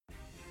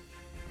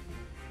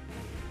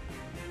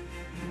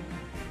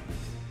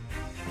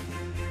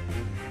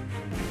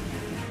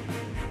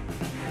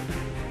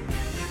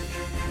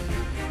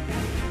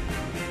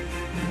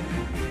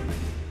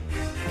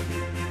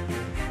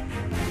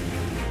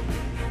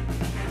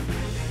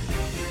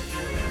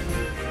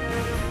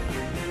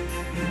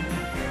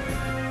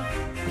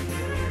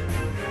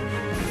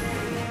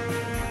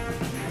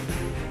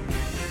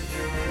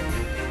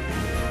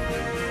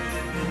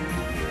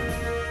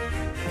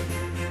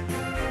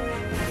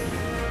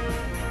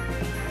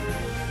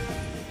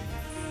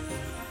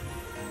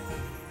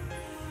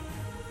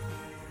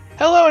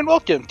Hello and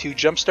welcome to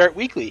Jumpstart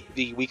Weekly,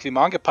 the weekly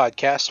manga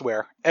podcast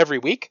where every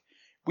week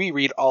we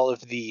read all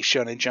of the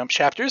Shonen Jump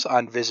chapters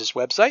on Viz's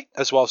website,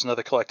 as well as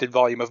another collected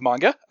volume of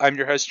manga. I'm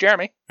your host,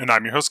 Jeremy. And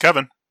I'm your host,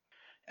 Kevin.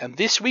 And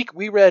this week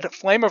we read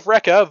Flame of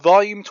Recca,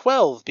 Volume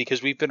 12,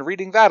 because we've been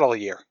reading that all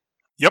year.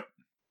 Yep.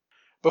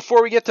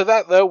 Before we get to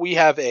that, though, we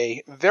have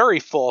a very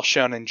full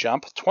Shonen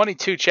Jump,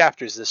 22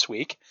 chapters this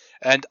week,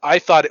 and I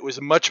thought it was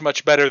much,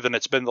 much better than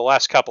it's been the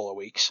last couple of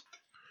weeks.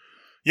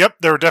 Yep,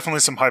 there were definitely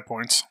some high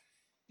points.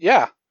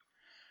 Yeah.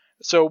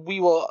 So we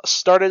will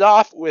start it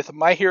off with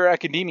My Hero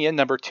Academia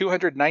number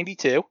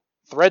 292,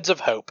 Threads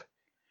of Hope.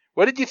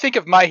 What did you think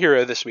of My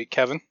Hero this week,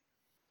 Kevin?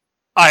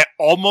 I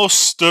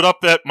almost stood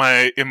up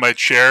in my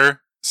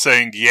chair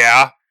saying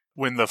yeah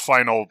when the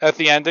final... At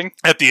the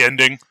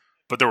ending,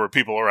 but there were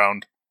people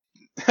around.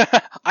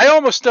 I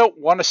almost don't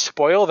want to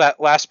spoil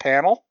that last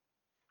panel.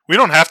 We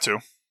don't have to.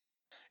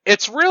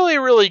 It's really,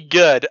 really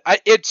good.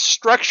 It's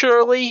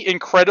structurally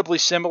incredibly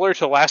similar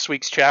to last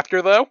week's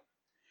chapter, though.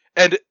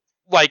 And,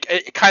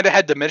 it kind of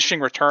had diminishing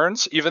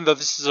returns, even though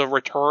this is a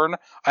return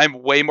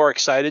I'm way more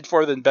excited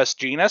for than Best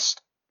Jeanist.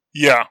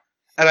 Yeah.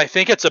 And I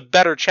think it's a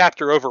better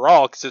chapter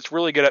overall, because it's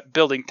really good at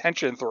building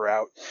tension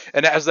throughout.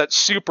 And it has that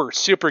super,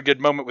 super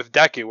good moment with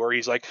Deku, where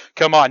he's like,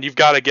 come on, you've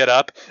got to get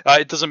up.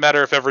 It doesn't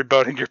matter if every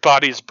bone in your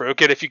body is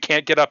broken. If you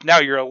can't get up now,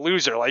 you're a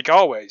loser, like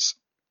always.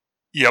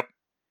 Yep.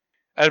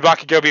 And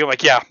Bakugo being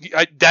like, yeah,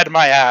 dead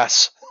my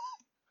ass.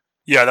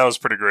 Yeah, that was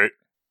pretty great.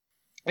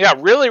 Yeah,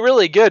 really,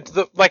 really good.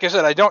 Like I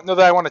said, I don't know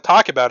that I want to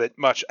talk about it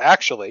much,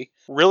 actually.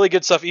 Really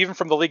good stuff, even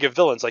from the League of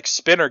Villains. Like,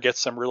 Spinner gets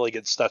some really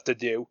good stuff to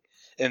do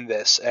in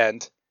this,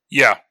 and...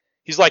 Yeah.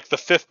 He's like the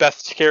 5th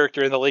best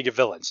character in the League of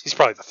Villains. He's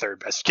probably the 3rd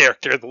best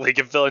character in the League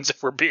of Villains,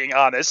 if we're being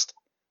honest.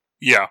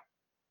 Yeah.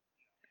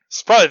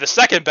 He's probably the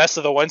 2nd best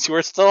of the ones who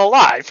are still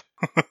alive.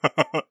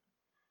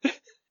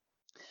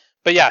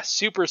 But yeah,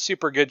 super,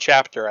 super good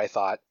chapter, I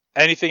thought.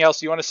 Anything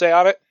else you want to say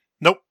on it?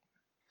 Nope.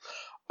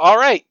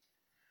 Alright.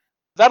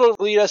 That'll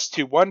lead us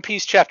to One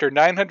Piece chapter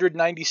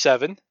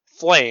 997,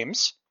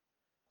 Flames.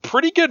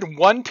 Pretty good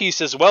One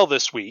Piece as well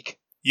this week.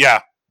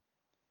 Yeah.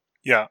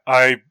 Yeah,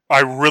 I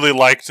really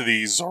liked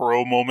the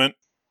Zoro moment.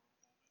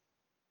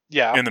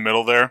 Yeah. In the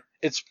middle there.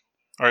 It's...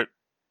 Alright,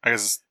 I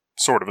guess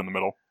it's sort of in the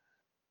middle.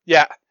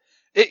 Yeah.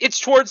 It's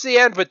towards the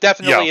end, but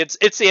definitely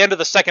it's the end of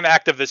the second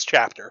act of this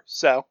chapter,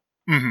 so...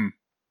 Mm-hmm.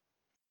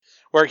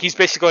 Where he's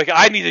basically like,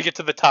 I need to get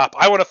to the top.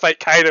 I want to fight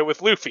Kaido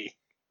with Luffy.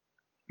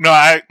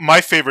 No,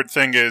 my favorite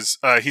thing is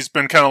he's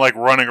been kind of like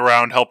running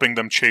around helping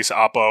them chase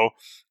Appo,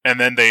 and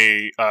then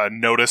they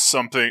notice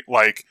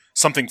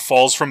something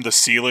falls from the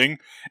ceiling,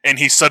 and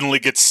he suddenly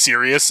gets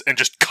serious and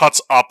just cuts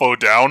Appo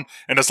down,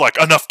 and is like,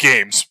 enough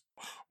games.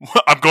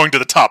 I'm going to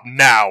the top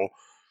now.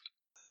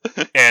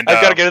 And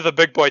I've got to get to the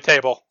big boy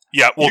table.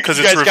 Yeah, well, because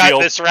it's revealed. You guys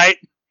got this, right?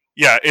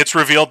 Yeah, it's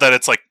revealed that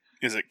it's like,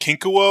 is it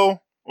Kinkuo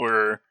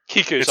or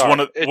Kiku's arm.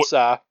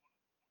 It's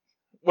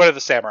one of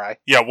the samurai.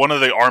 Yeah, one of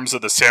the arms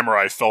of the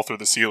samurai fell through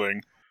the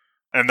ceiling.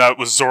 And that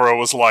was Zoro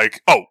was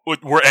like, oh,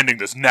 we're ending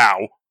this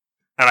now.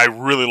 And I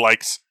really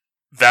liked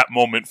that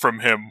moment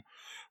from him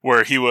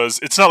where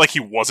it's not like he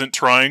wasn't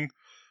trying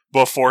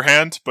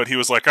beforehand, but he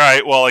was like, all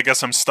right, well, I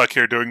guess I'm stuck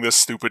here doing this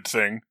stupid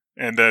thing.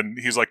 And then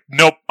he's like,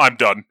 nope, I'm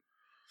done.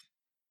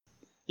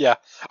 Yeah,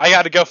 I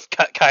gotta go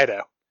cut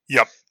Kaido.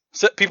 Yep.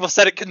 So people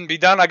said it couldn't be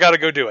done, I gotta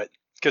go do it.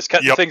 Because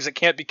cutting things that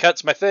can't be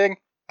cut's my thing.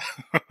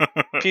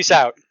 Peace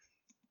out.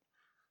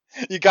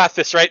 You got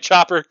this, right,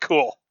 Chopper?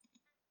 Cool.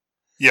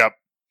 Yep.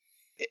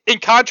 In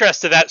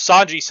contrast to that,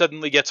 Sanji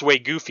suddenly gets way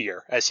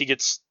goofier as he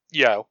gets,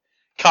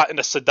 caught in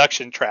a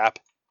seduction trap.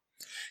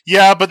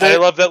 Yeah, but I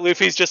love that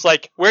Luffy's just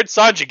like, where'd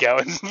Sanji go?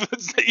 And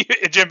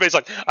Jinbei's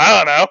like,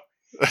 I don't know.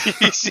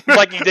 He seemed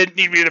like he didn't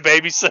need me to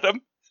babysit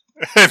him.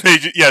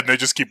 And they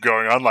just keep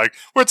going on like,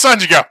 where'd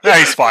Sanji go? Yeah,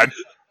 he's fine.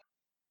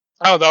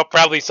 I don't know,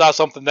 probably saw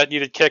something that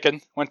needed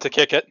kicking, went to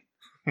kick it.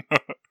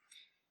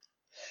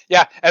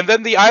 Yeah, and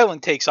then the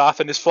island takes off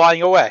and is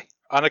flying away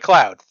on a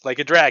cloud, like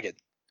a dragon.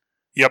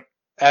 Yep.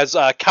 As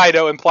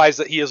Kaido implies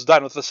that he is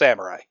done with the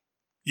samurai.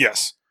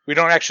 Yes. We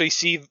don't actually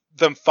see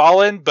them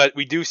fallen, but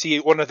we do see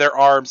one of their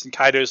arms, and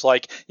Kaido's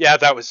like, yeah,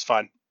 that was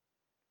fun.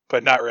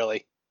 But not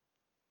really.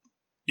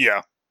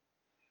 Yeah.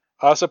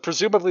 So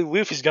presumably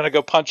Luffy's going to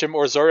go punch him,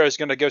 or Zoro's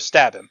going to go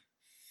stab him.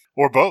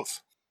 Or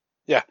both.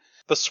 Yeah.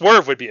 The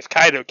swerve would be if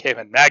Kaido came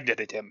and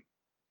magneted him.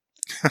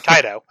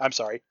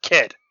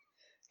 Kid.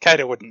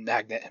 Kaido wouldn't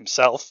magnet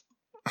himself.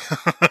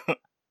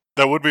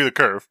 That would be the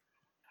curve.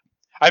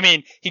 I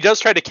mean, he does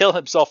try to kill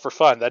himself for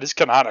fun. That is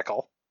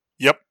canonical.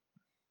 Yep.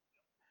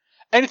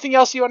 Anything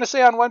else you want to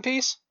say on One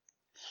Piece?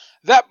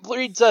 That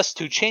leads us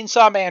to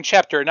Chainsaw Man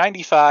Chapter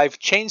 95,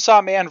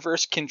 Chainsaw Man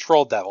vs.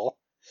 Control Devil.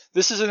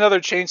 This is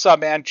another Chainsaw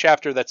Man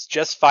chapter that's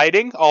just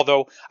fighting,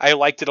 although I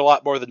liked it a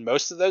lot more than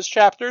most of those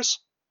chapters.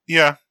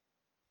 Yeah.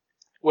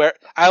 Where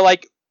I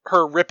like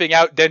her ripping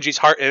out Denji's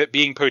heart and it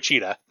being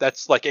Pochita.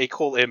 That's like a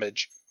cool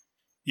image.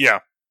 Yeah.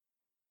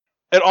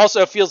 It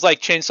also feels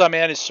like Chainsaw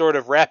Man is sort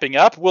of wrapping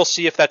up. We'll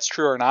see if that's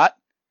true or not.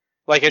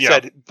 Like I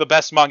said, the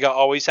best manga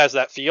always has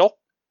that feel.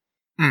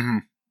 Mm-hmm.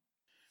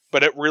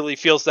 but it really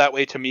feels that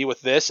way to me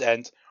with this,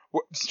 and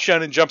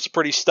Shonen Jump's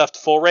pretty stuffed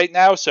full right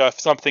now, so if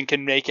something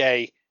can make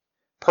a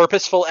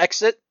purposeful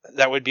exit,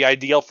 that would be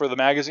ideal for the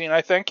magazine,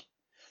 I think.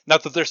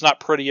 Not that there's not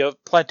plenty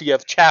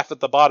of chaff at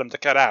the bottom to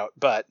cut out,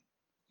 but...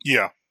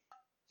 Yeah.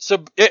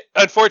 So,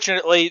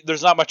 unfortunately,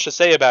 there's not much to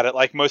say about it,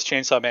 like most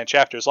Chainsaw Man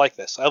chapters like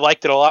this. I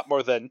liked it a lot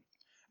more than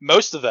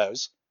most of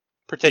those,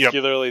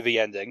 particularly the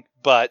ending,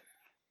 but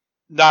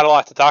not a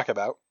lot to talk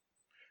about.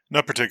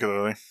 Not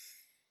particularly.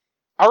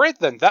 Alright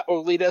then, that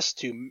will lead us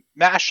to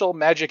Mashle,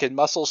 Magic, and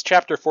Muscles,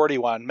 Chapter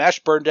 41,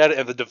 Mash Burndead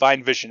and the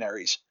Divine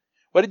Visionaries.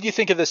 What did you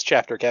think of this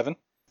chapter, Kevin?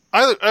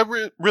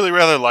 I really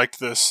rather liked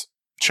this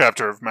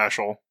chapter of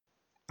Mashle.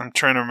 I'm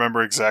trying to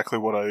remember exactly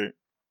what I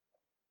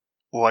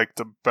liked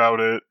about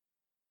it,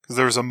 because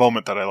there was a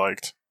moment that I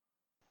liked.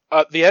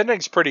 The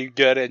ending's pretty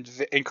good and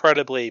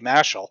incredibly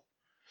Mashle.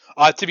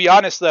 To be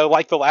honest, though,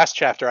 like the last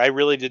chapter, I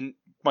really didn't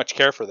much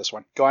care for this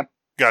one. Go on.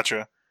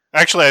 Gotcha.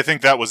 Actually, I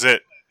think that was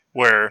it,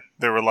 where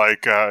they were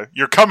like,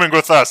 you're coming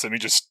with us, and he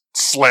just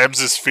slams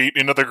his feet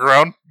into the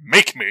ground.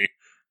 Make me!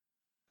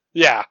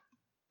 Yeah.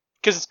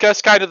 Because it's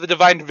just kind of the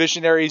Divine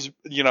Visionaries,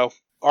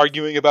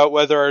 arguing about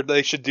whether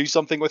they should do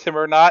something with him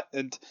or not,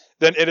 and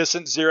then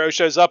Innocent Zero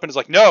shows up and is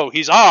like, no,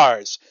 he's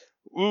ours!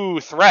 Ooh,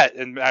 threat!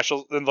 And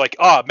Mashle, and like,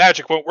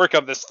 magic won't work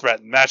on this threat,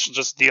 and Mashle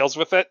just deals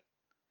with it.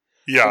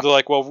 Yeah. And they're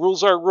like, well,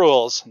 rules are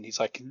rules, and he's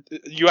like,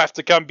 you have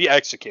to come be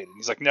executed. And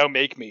he's like, no,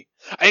 make me.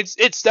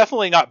 It's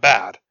definitely not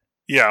bad.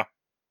 Yeah.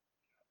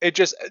 It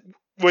just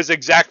was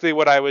exactly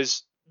what I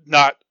was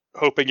not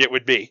hoping it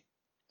would be.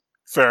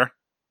 Fair.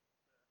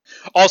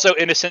 Also,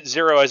 Innocent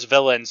Zero as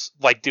villains,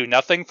 do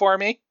nothing for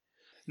me.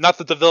 Not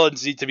that the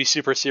villains need to be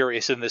super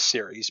serious in this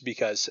series,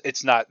 because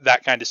it's not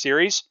that kind of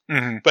series.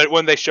 Mm-hmm. But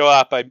when they show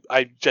up,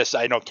 I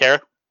don't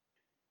care.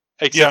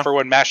 Except for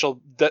when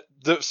Mashle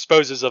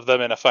disposes of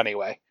them in a funny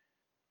way.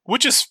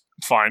 Which is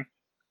fine.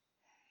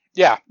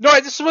 Yeah. No,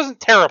 this wasn't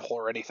terrible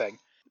or anything.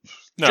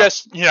 No.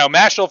 Just,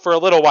 Mashle for a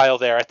little while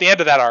there, at the end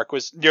of that arc,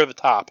 was near the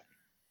top.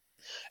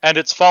 And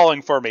it's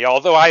falling for me,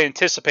 although I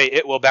anticipate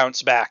it will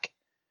bounce back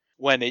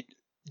when it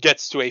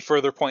gets to a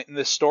further point in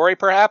this story,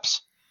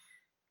 perhaps.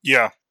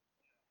 Yeah.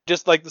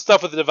 Just, the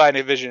stuff with the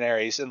Divine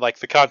Visionaries and,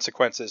 the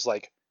consequences,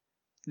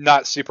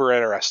 not super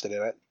interested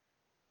in it.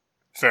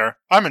 Fair.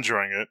 I'm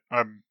enjoying it.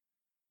 I'm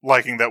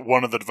liking that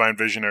one of the Divine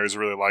Visionaries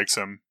really likes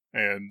him,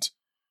 and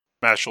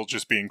Mashle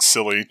just being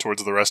silly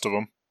towards the rest of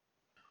them.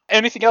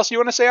 Anything else you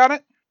want to say on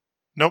it?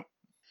 Nope.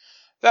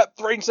 That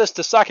brings us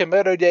to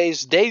Sakamoto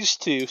Days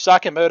 2,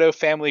 Sakamoto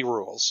Family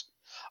Rules.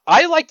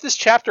 I liked this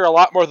chapter a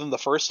lot more than the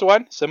first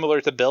one,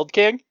 similar to Build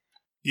King.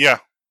 Yeah.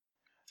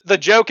 The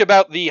joke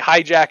about the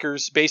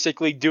hijackers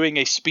basically doing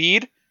a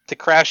speed to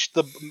crash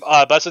the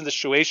bus into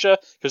Shueisha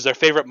because their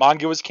favorite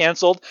manga was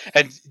canceled,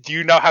 and do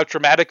you know how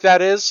traumatic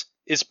that is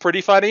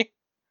pretty funny.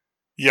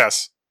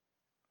 Yes.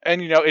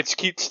 And, it's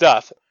cute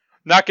stuff.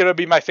 Not going to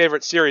be my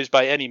favorite series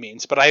by any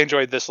means, but I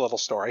enjoyed this little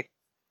story.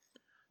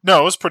 No,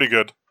 it was pretty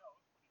good.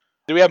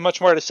 Do we have much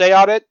more to say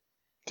on it?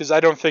 Because I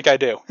don't think I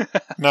do.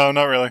 No,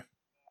 not really.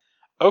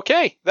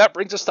 Okay, that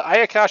brings us to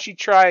Ayakashi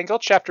Triangle,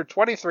 Chapter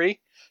 23,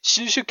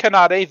 Suzu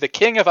Kanade, the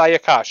King of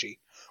Ayakashi,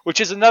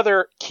 which is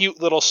another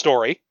cute little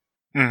story.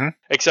 Mm-hmm.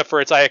 Except for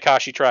it's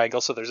Ayakashi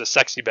Triangle, so there's a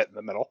sexy bit in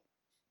the middle.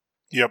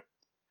 Yep.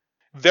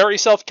 Very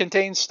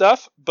self-contained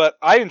stuff, but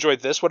I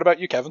enjoyed this. What about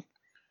you, Kevin?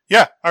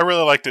 Yeah, I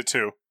really liked it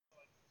too.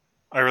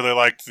 I really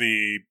liked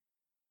the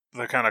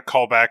kind of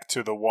callback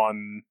to the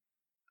one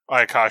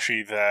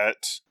Ayakashi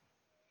that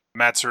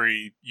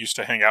Matsuri used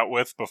to hang out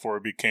with before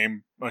he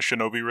became a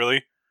shinobi,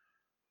 really.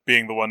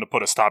 Being the one to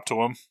put a stop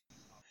to him.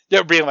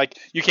 Yeah, being like,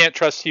 you can't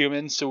trust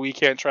humans, so we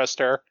can't trust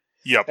her.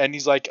 Yep. And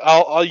he's like,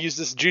 I'll use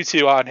this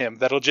jutsu on him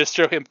that'll just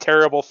show him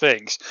terrible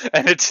things.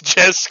 And it's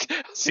just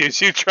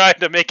Suzu trying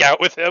to make out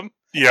with him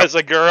as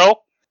a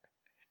girl.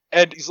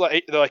 And he's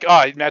like, they're like,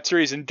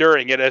 Matsuri's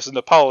enduring it as an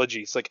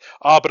apology. It's like,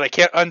 but I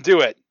can't undo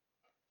it.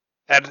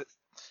 And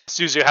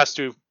Suzu has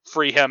to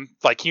free him.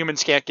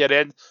 Humans can't get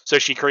in, so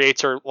she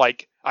creates her,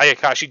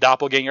 Ayakashi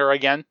doppelganger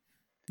again.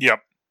 Yep.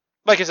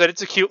 Like I said,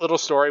 it's a cute little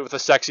story with a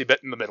sexy bit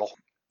in the middle.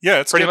 Yeah,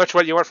 it's pretty much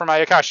what you want from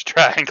Ayakashi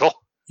Triangle.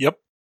 Yep.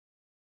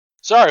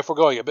 Sorry if we're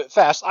going a bit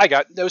fast. I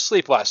got no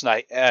sleep last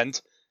night, and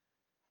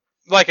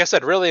like I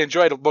said, really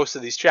enjoyed most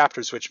of these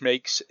chapters, which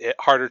makes it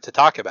harder to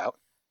talk about.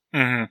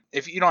 Mm-hmm.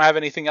 If you don't have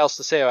anything else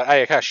to say about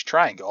Ayakashi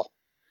Triangle,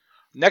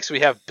 next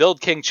we have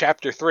Build King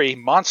Chapter 3,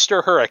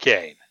 Monster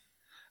Hurricane,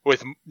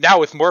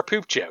 with more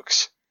poop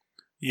jokes.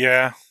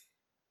 Yeah.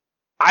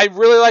 I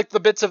really like the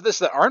bits of this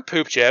that aren't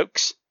poop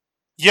jokes.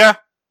 Yeah.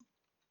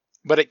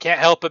 But it can't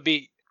help but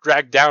be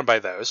dragged down by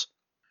those.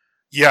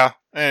 Yeah,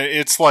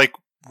 it's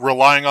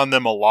relying on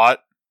them a lot.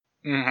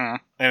 Mm-hmm.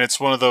 And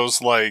it's one of those,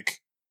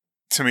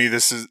 to me,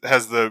 this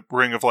has the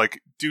ring of,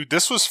 dude,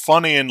 this was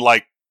funny in,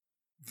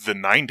 the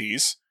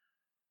 90s.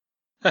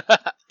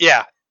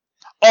 Yeah.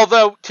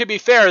 Although, to be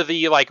fair,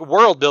 the,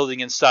 world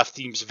building and stuff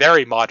seems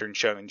very modern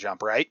Shonen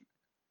Jump, right?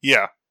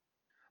 Yeah.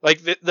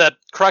 The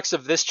crux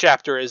of this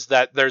chapter is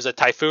that there's a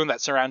typhoon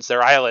that surrounds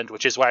their island,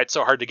 which is why it's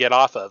so hard to get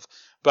off of.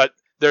 But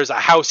there's a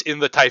house in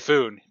the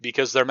typhoon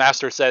because their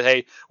master said,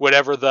 hey,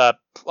 whatever the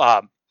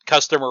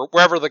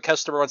wherever the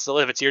customer wants to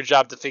live, it's your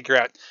job to figure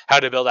out how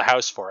to build a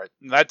house for it.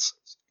 And that's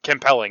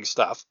compelling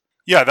stuff.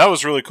 Yeah, that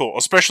was really cool,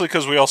 especially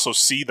because we also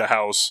see the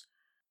house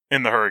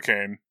in the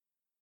hurricane.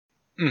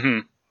 Mm-hmm.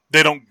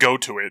 They don't go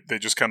to it. They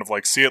just kind of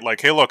like see it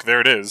like, hey, look,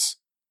 there it is.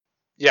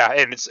 Yeah,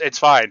 and it's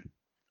fine.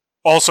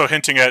 Also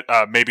hinting at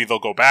maybe they'll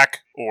go back,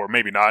 or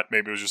maybe not.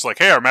 Maybe it was just like,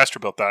 hey, our master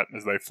built that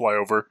as they fly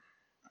over.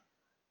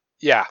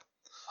 Yeah.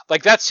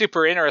 Like, that's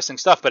super interesting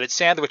stuff, but it's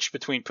sandwiched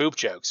between poop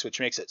jokes,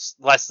 which makes it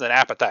less than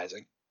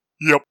appetizing.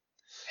 Yep.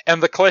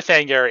 And the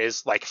cliffhanger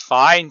is, like,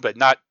 fine, but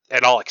not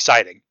at all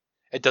exciting.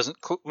 It doesn't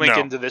link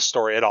into this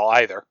story at all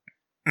either.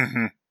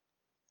 Mm-hmm.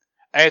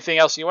 Anything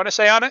else you want to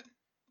say on it?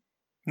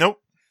 Nope.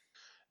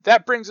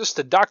 That brings us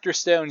to Dr.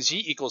 Stone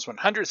Z equals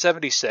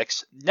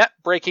 176,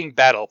 net-breaking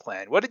battle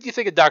plan. What did you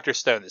think of Dr.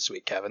 Stone this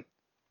week, Kevin?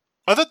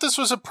 I thought this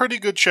was a pretty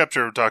good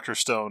chapter of Dr.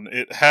 Stone.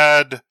 It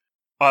had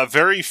a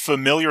very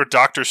familiar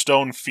Dr.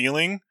 Stone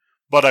feeling,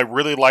 but I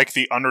really like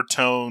the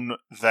undertone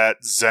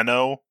that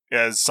Zeno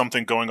has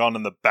something going on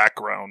in the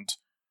background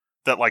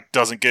that like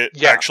doesn't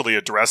get actually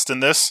addressed in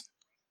this.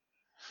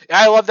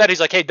 I love that he's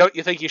like, hey, don't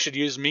you think you should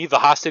use me, the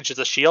hostage, as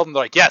a shield? And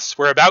they're like, yes,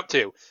 we're about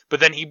to. But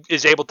then he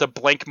is able to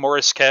blink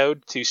Morse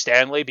code to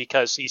Stanley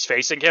because he's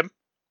facing him.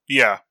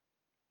 Yeah.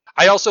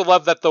 I also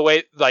love that the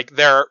way, like,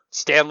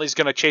 Stanley's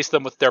going to chase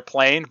them with their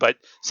plane, but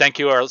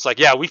Senku is like,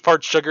 yeah, we've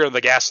poured sugar in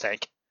the gas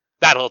tank.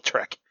 That little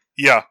trick.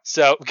 Yeah.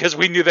 So, because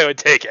we knew they would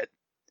take it.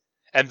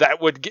 And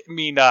that would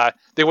mean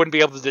they wouldn't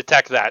be able to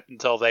detect that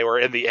until they were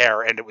in the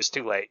air and it was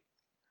too late.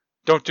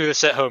 Don't do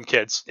this at home,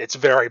 kids. It's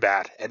very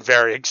bad and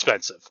very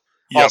expensive.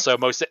 Yep. Also,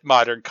 most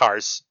modern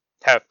cars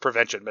have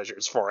prevention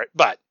measures for it,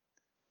 but...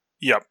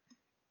 Yep.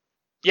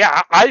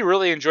 Yeah, I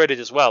really enjoyed it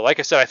as well. Like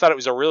I said, I thought it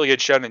was a really good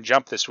Shonen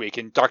Jump this week,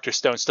 and Dr.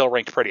 Stone still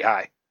ranked pretty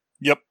high.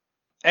 Yep.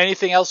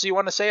 Anything else you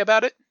want to say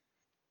about it?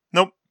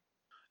 Nope.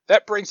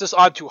 That brings us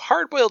on to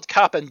Hardboiled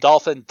Cop and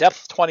Dolphin,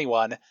 Depth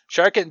 21,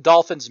 Shark and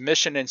Dolphin's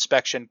Mission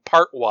Inspection,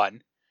 Part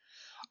 1.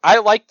 I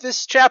like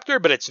this chapter,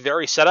 but it's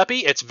very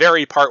setup-y. It's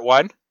very Part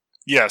 1.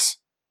 Yes.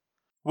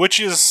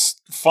 Which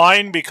is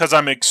fine because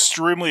I'm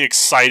extremely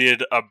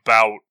excited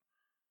about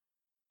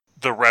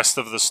the rest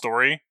of the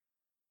story.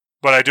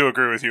 But I do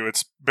agree with you,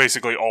 it's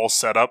basically all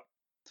set up.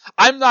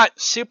 I'm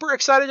not super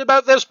excited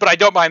about this, but I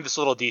don't mind this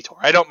little detour.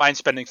 I don't mind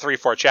spending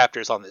 3-4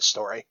 chapters on this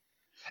story.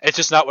 It's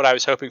just not what I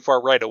was hoping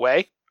for right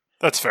away.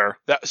 That's fair.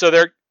 So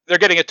they're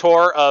getting a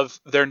tour of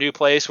their new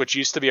place, which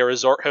used to be a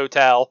resort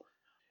hotel,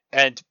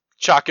 and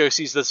Chaco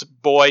sees this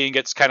boy and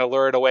gets kind of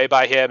lured away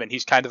by him, and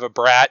he's kind of a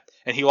brat,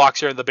 and he locks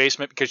her in the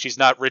basement because she's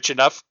not rich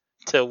enough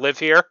to live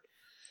here.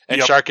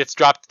 And Shark gets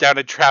dropped down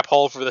a trap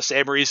hole for the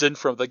same reason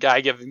from the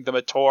guy giving them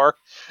a tour.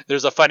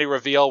 There's a funny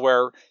reveal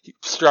where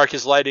Shark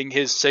is lighting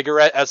his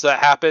cigarette as that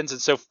happens,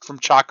 and so from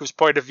Chaco's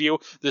point of view,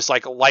 this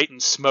like light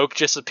and smoke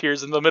just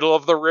appears in the middle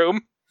of the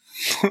room.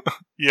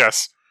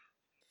 Yes.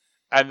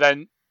 And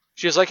then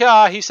she's like,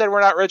 he said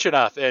we're not rich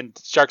enough. And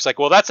Shark's like,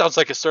 well, that sounds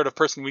like a sort of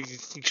person we need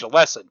to teach a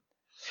lesson.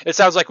 It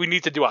sounds like we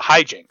need to do a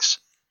hijinks.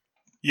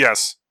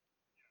 Yes.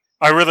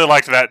 I really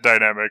liked that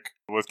dynamic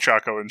with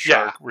Chaco and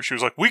Shark, where she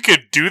was like, we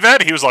could do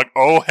that? He was like,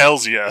 oh,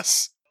 hells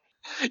yes.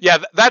 Yeah,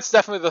 that's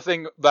definitely the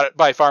thing that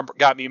by far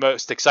got me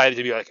most excited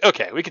to be like,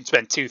 okay, we can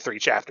spend 2-3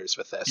 chapters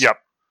with this. Yep.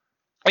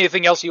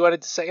 Anything else you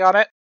wanted to say on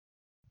it?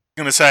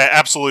 I'm going to say I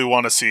absolutely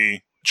want to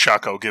see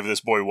Chaco give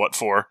this boy what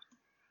for.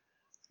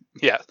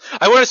 Yeah.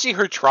 I want to see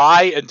her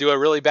try and do a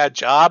really bad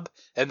job,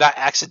 and that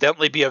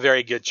accidentally be a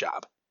very good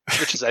job.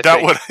 Which is, I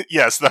think,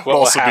 that would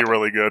also be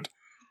really good.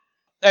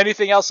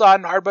 Anything else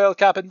on Hardboiled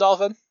Cop and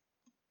Dolphin?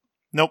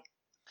 Nope.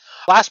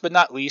 Last but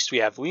not least, we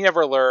have We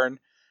Never Learn,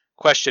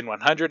 question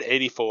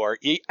 184,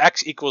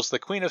 X equals the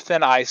Queen of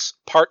Thin Ice,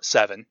 Part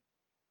 7.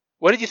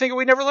 What did you think of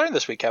We Never Learn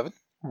this week, Kevin?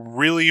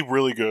 Really,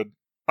 really good.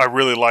 I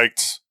really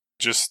liked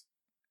just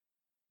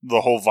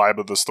the whole vibe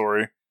of the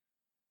story.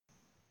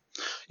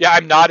 Yeah,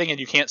 I'm nodding and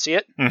you can't see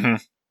it. Mm-hmm.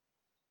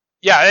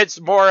 Yeah, it's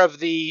more of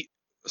the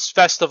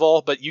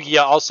festival, but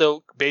Yu-Gi-Oh!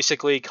 Also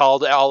basically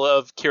called all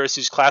of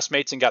Kirisu's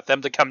classmates and got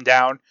them to come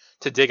down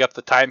to dig up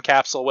the time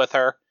capsule with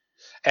her.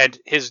 And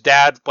his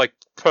dad,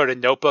 put a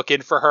notebook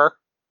in for her.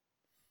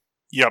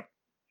 Yep.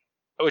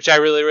 Which I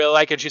really, really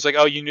like. And she's like,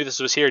 oh, you knew this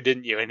was here,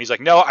 didn't you? And he's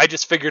like, no, I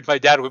just figured my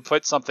dad would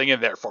put something in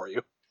there for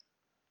you.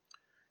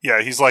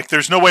 Yeah, he's like,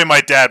 there's no way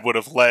my dad would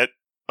have let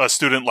a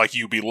student like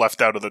you be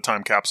left out of the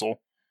time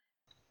capsule.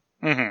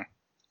 Mm-hmm.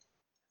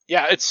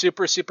 Yeah, it's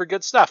super, super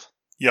good stuff.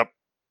 Yep.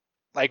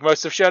 Like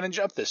most of Shonen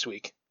Jump this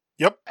week.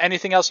 Yep.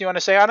 Anything else you want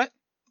to say on it?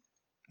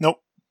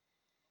 Nope.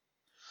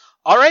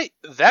 Alright,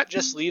 that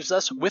just leaves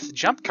us with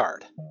Jump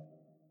Card.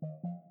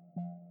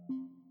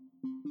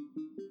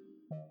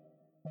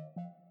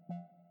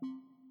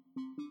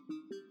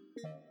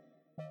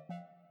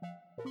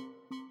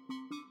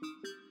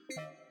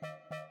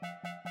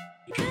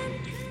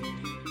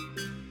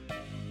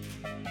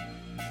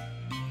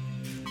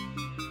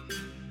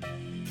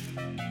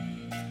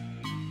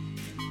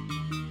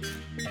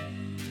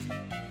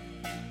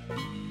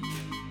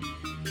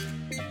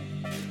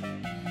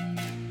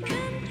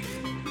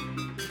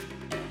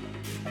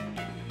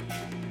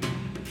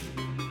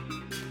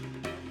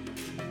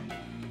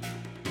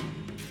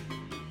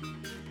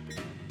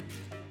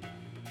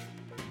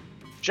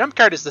 Jump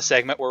Card is the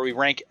segment where we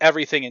rank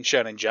everything in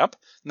Shonen Jump,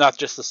 not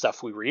just the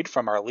stuff we read,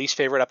 from our least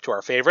favorite up to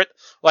our favorite.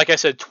 Like I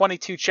said,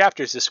 22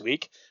 chapters this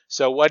week.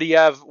 So what do you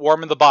have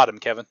warm in the bottom,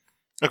 Kevin?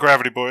 The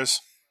Gravity Boys.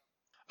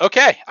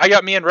 Okay, I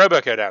got me and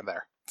Roboco down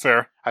there.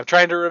 Fair. I'm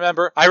trying to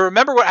remember. I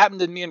remember what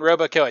happened in me and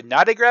Roboco and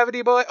not a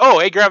Gravity Boy. Oh,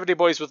 a Gravity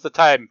Boys with the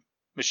time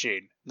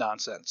machine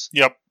nonsense.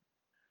 Yep.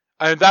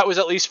 And that was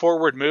at least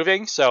forward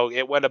moving, so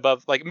it went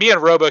above. Like, me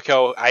and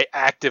Roboco, I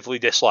actively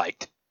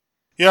disliked.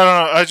 Yeah,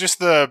 no, I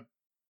just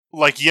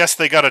yes,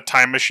 they got a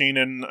time machine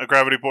in a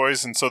Gravity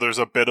Boys, and so there's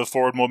a bit of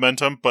forward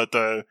momentum, but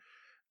the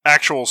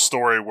actual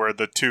story where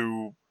the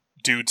two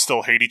dudes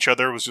still hate each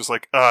other was just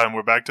like, and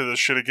we're back to this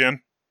shit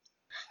again.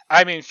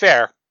 I mean,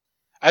 fair.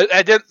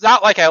 I did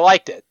not like I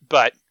liked it,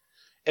 but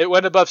it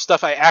went above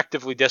stuff I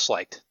actively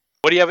disliked.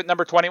 What do you have at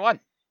number 21?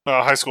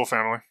 High School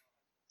Family.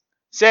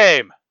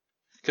 Same.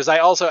 Because I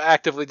also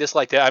actively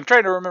disliked it. I'm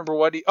trying to remember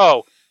what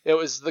it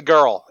was the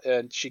girl,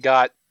 and she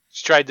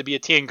tried to be a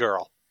teen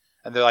girl.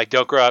 And they're like,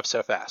 don't grow up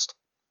so fast.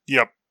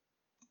 Yep.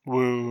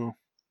 Woo.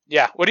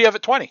 Yeah, what do you have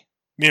at 20?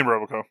 Me and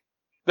Roboco.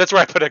 That's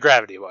where I put a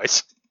Gravity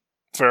Boys.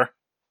 Fair.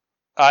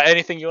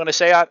 Anything you want to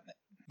say on?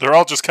 They're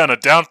all just kind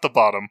of down at the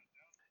bottom.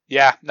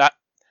 Yeah, not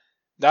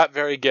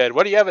very good.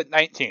 What do you have at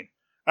 19?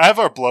 I have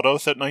our Blood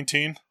Oath at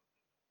 19.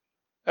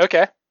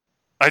 Okay.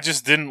 I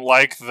just didn't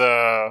like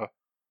the,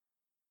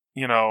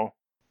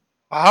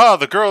 aha,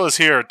 the girl is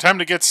here. Time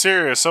to get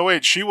serious. Oh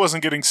wait, she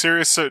wasn't getting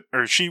serious,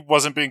 or she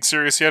wasn't being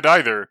serious yet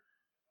either.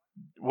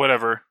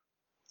 Whatever.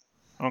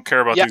 I don't care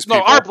about these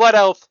people. Our Blood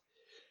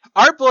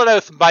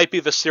Oath might be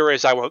the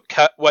series I won't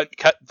cut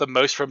the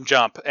most from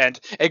Jump, and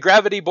a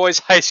Gravity Boys,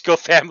 High School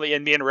Family,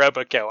 and me and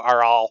Roboco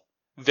are all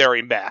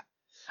very meh.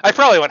 I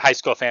probably want High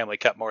School Family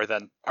cut more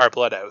than our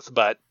Blood Oath,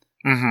 but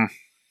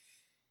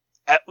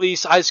at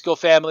least High School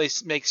Family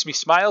makes me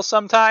smile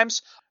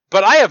sometimes.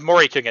 But I have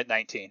Mori-kun at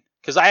 19,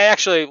 because I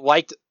actually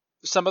liked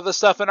some of the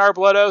stuff in our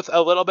Blood Oath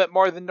a little bit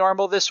more than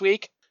normal this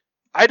week.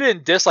 I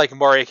didn't dislike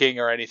Mori-kun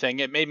or anything.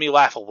 It made me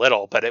laugh a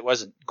little, but it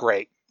wasn't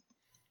great.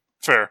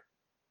 Fair.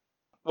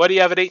 What do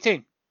you have at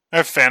 18? I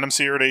have Phantom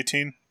Seer at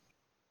 18.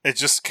 It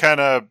just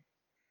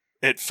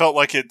it felt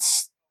like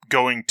it's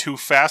going too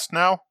fast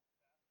now.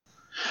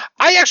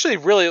 I actually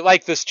really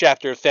like this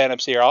chapter of Phantom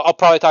Seer. I'll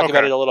probably talk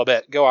about it a little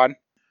bit. Go on.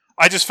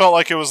 I just felt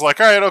like it was like,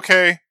 alright,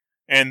 okay.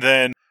 And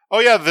then, oh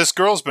yeah, this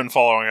girl's been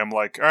following him.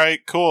 Like,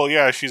 alright, cool,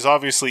 yeah, she's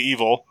obviously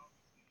evil.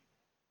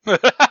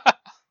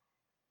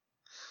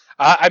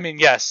 I mean,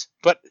 yes,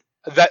 but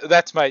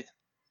that's my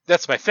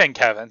thing,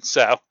 Kevin.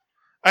 So,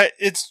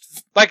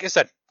 it's like I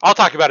said, I'll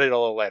talk about it a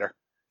little later.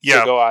 Yeah,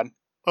 so go on.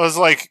 I was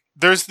like,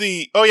 there's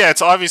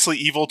it's obviously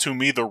evil to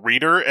me, the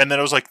reader, and then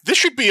I was like, this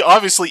should be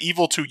obviously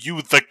evil to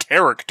you, the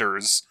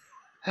characters.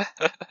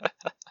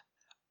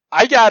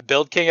 I got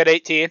Build King at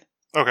 18.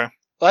 Okay.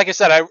 Like I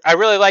said, I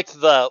really liked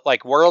the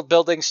world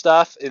building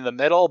stuff in the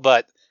middle,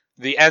 but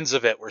the ends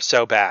of it were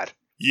so bad.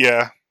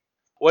 Yeah.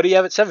 What do you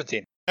have at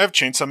 17? I have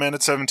Chainsaw Man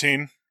at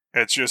 17.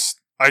 It's just,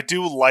 I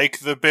do like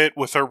the bit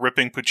with her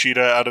ripping Pochita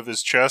out of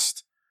his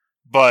chest,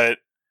 but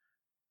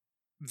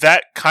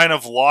that kind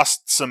of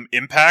lost some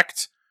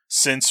impact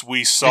since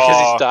we saw...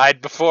 Because he's died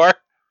before?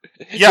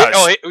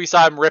 Yeah. We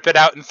saw him rip it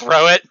out and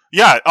throw it?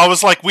 Yeah, I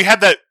was like, we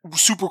had that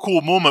super cool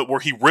moment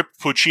where he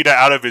ripped Pochita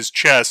out of his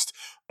chest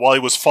while he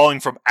was falling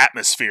from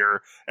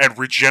atmosphere and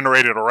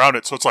regenerated around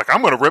it. So it's like,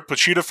 I'm going to rip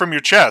Pochita from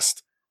your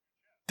chest.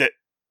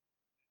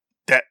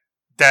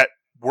 That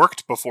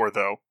worked before,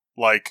 though.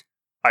 Like,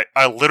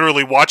 I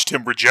literally watched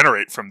him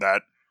regenerate from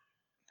that.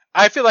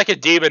 I feel like a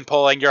demon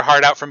pulling your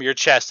heart out from your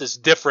chest is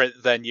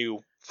different than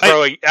you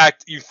throwing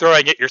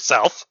it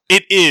yourself.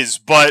 It is,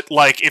 but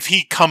like if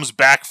he comes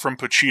back from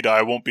Pochita,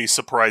 I won't be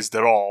surprised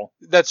at all.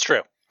 That's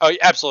true. Oh,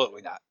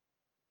 absolutely not.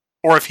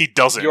 Or if he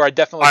doesn't, you are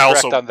definitely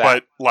correct on that.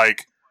 But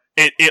like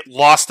it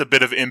lost a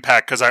bit of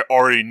impact because I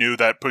already knew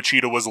that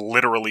Pochita was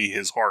literally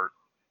his heart.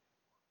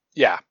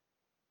 Yeah,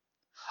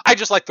 I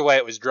just like the way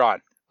it was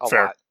drawn a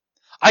Fair. lot.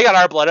 I got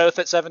our Blood Oath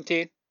at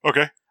 17.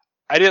 Okay.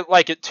 I didn't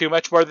like it too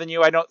much more than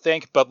you, I don't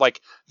think, but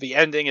like the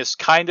ending is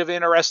kind of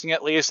interesting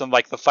at least, and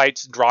like the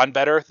fight's drawn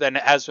better than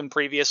it has been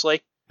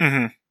previously.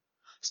 Mm-hmm.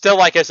 Still,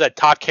 like I said,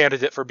 top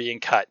candidate for being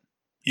cut.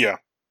 Yeah.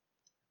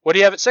 What do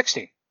you have at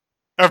 16?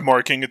 I have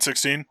Mori-King at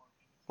 16.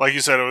 Like you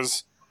said, it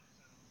was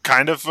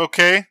kind of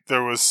okay.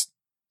 There was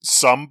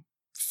some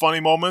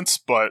funny moments,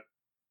 but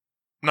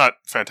not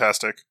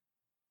fantastic.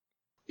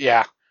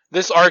 Yeah.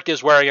 This arc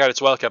is wearing out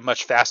its welcome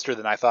much faster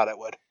than I thought it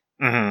would.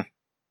 Mm-hmm.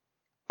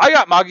 I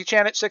got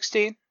Magi-chan at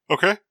 16.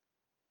 Okay.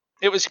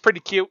 It was pretty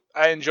cute.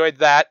 I enjoyed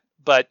that,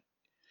 but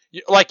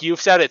like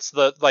you've said, it's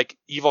the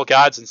evil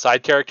gods and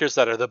side characters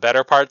that are the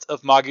better parts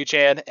of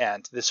Magi-chan,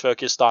 and this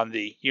focused on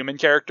the human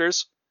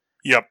characters.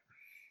 Yep.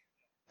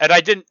 And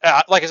I didn't,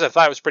 like I said,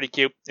 thought it was pretty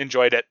cute.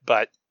 Enjoyed it,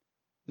 but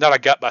not a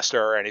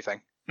gutbuster or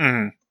anything.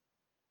 Mm-hmm.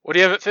 What do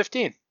you have at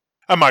 15?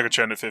 I'm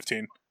Magi-chan at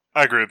 15.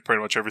 I agree with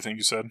pretty much everything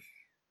you said.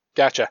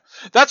 Gotcha.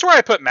 That's where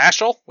I put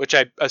Mashal, which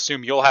I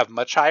assume you'll have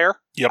much higher.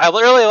 Yep. I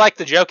really like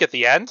the joke at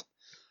the end,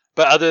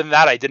 but other than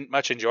that, I didn't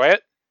much enjoy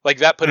it. Like,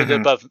 that put it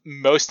above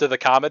most of the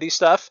comedy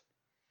stuff.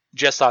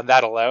 just on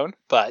that alone.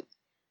 But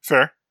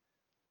Fair.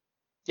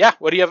 yeah,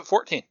 what do you have at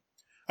 14?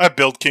 I have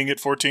Build King at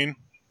 14.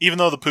 Even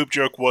though the poop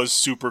joke was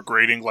super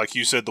grating, like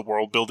you said, the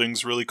world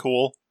building's really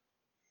cool.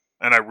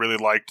 And I really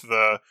liked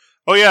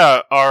oh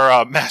yeah,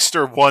 our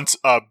master once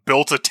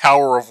built a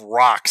tower of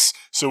rocks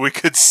so we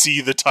could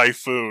see the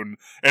typhoon.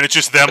 And it's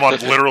just them on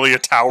literally a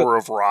tower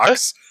of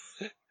rocks.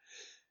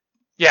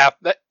 Yeah,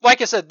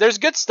 like I said, there's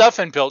good stuff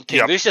in Build King.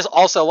 Yep. There's just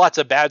also lots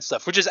of bad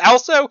stuff, which is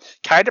also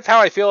kind of how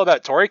I feel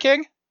about Tory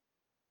King.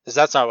 Because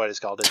that's not what it's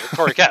called, is it?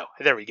 Toriko.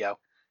 There we go.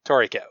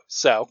 Toriko.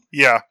 So,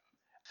 Yeah.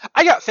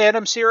 I got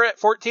Phantom Seer at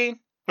 14.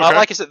 Okay.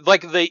 Like I said,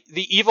 like the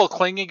evil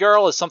clingy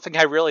girl is something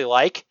I really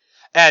like.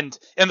 And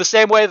in the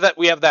same way that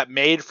we have that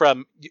maid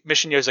from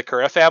Mission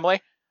Yozakura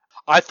family,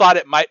 I thought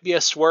it might be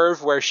a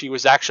swerve where she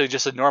was actually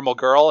just a normal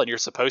girl and you're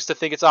supposed to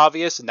think it's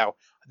obvious, and now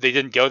they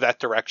didn't go that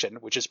direction,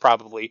 which is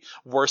probably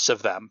worse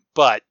of them.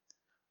 But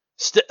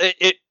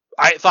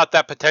I thought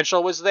that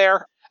potential was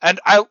there. And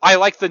I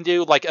like the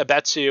new, like,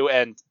 Abetsu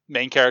and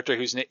main character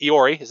who's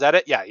Iori. Is that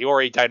it? Yeah,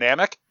 Iori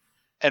dynamic.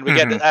 And we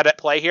get that at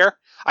play here.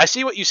 I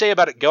see what you say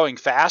about it going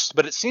fast,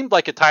 but it seemed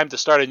like a time to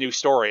start a new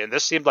story, and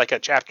this seemed like a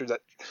chapter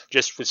that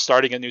just was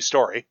starting a new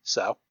story,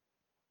 so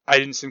I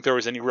didn't think there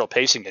was any real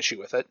pacing issue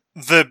with it.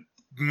 The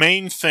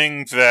main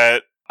thing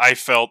that I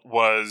felt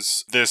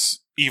was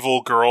this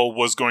evil girl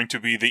was going to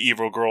be the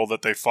evil girl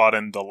that they fought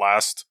in the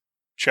last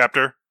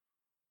chapter.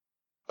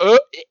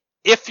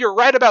 If you're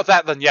right about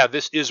that, then yeah,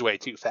 this is way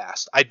too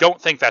fast. I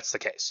don't think that's the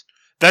case.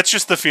 That's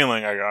just the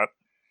feeling I got.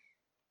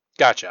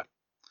 Gotcha.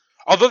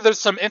 Although there's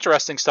some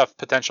interesting stuff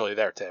potentially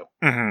there, too,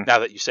 now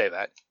that you say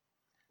that.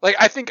 Like,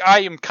 I think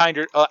I am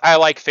I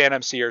like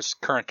Phantom Seer's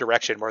current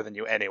direction more than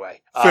you anyway.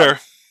 Fair.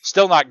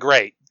 Still not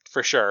great,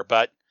 for sure,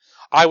 but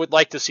I would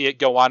like to see it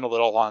go on a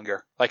little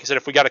longer. Like I said,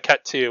 if we got to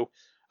cut to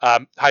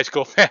High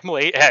School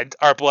Family and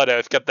Our Blood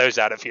Oath, get those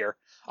out of here.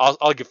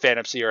 I'll give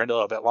Phantom Seer a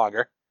little bit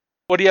longer.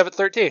 What do you have at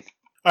 13?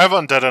 I have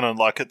Undead and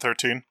Unluck at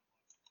 13.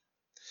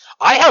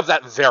 I have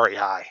that very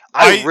high.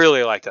 I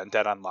really liked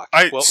Undead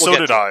Unluck. So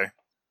did I.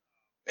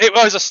 It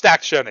was a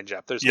stacked Shonen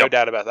Jump. There's no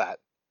doubt about that.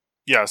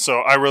 Yeah, so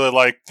I really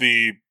like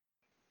the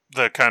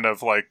kind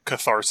of like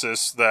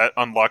catharsis that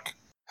Unluck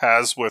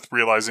has with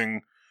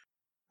realizing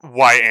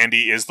why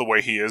Andy is the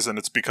way he is, and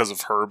it's because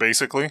of her,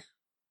 basically.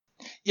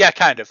 Yeah,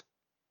 kind of.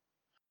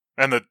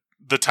 And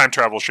the time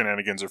travel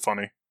shenanigans are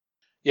funny.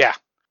 Yeah.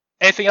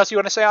 Anything else you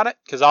want to say on it?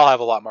 Because I'll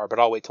have a lot more, but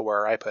I'll wait till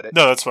where I put it.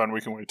 No, that's fine.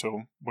 We can wait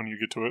till when you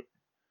get to it.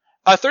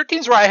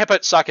 13's where I have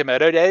put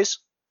Sakamoto Days.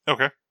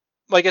 Okay.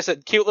 Like I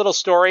said, cute little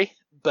story,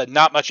 but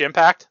not much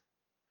impact.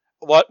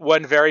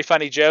 One very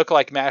funny joke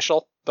like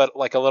Mashal, but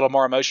like a little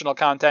more emotional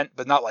content,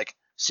 but not like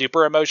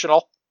super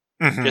emotional.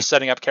 Just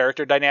setting up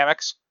character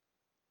dynamics.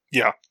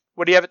 Yeah.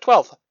 What do you have at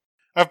 12?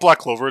 I have Black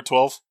Clover at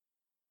 12.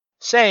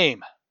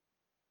 Same.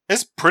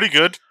 It's pretty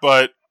good,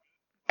 but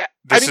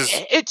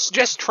it's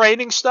just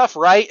training stuff,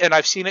 right? And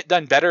I've seen it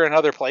done better in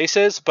other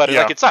places, but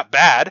like it's not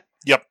bad.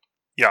 Yep.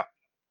 Yeah.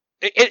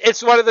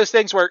 It's one of those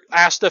things where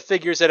Asta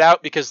figures it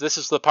out because this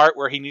is the part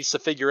where he needs to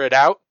figure it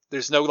out.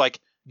 There's no like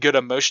good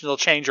emotional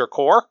change or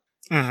core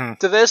to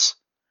this,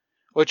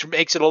 which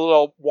makes it a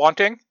little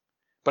wanting,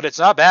 but it's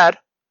not bad.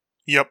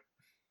 Yep.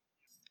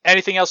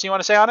 Anything else you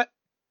want to say on it?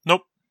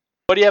 Nope.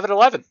 What do you have at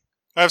 11?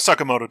 I have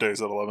Sakamoto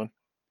Days at 11.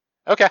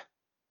 Okay.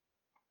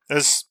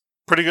 It's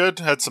pretty good.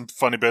 Had some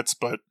funny bits,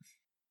 but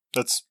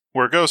that's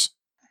where it goes.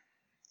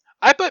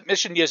 I put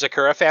Mission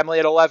Yozakura Family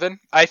at 11.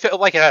 I feel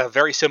like it had a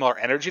very similar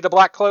energy to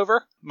Black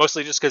Clover,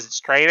 mostly just because it's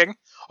training,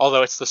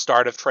 although it's the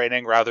start of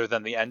training rather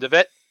than the end of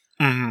it.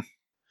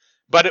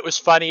 But it was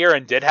funnier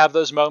and did have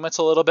those moments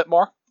a little bit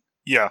more.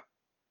 Yeah.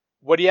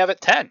 What do you have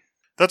at 10?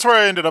 That's where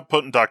I ended up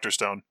putting Dr.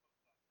 Stone.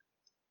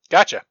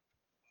 Gotcha.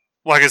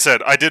 Like I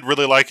said, I did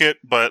really like it,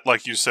 but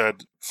like you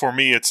said, for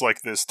me, it's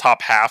like this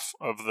top half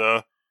of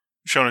the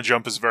Shonen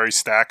Jump is very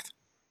stacked.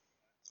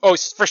 Oh,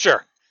 for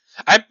sure.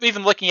 I'm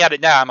even looking at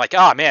it now, I'm like,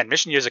 oh man,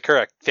 Mission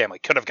Yozakura Family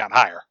could have gone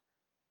higher.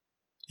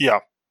 Yeah.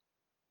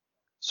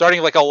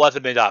 Starting like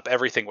 11 and up,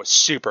 everything was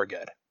super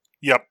good.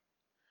 Yep.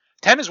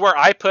 10 is where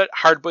I put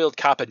Hard-Boiled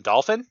Cop and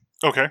Dolphin.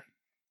 Okay.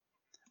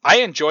 I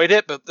enjoyed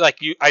it, but like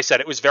I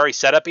said, it was very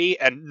setup-y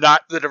and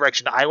not the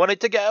direction I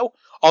wanted to go,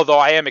 although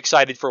I am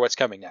excited for what's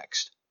coming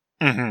next.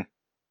 And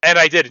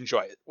I did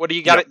enjoy it. What do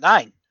you got at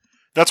 9?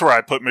 That's where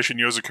I put Mission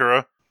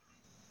Yozakura.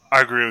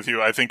 I agree with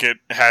you. I think it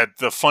had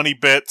the funny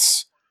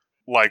bits,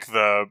 like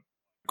the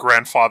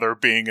grandfather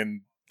being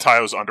in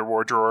Tayo's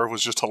underwear drawer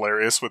was just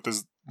hilarious with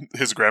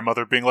his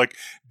grandmother being like,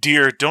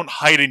 "Dear, don't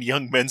hide in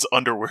young men's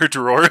underwear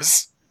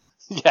drawers."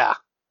 Yeah.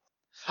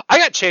 I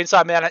got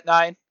Chainsaw Man at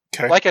 9.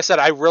 Okay. Like I said,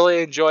 I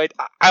really enjoyed...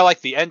 I like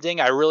the ending.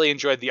 I really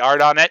enjoyed the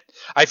art on it.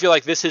 I feel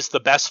like this is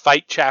the best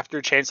fight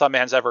chapter Chainsaw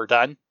Man's ever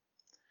done.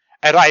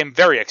 And I am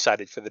very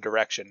excited for the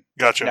direction.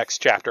 Gotcha. Next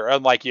chapter,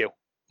 unlike you.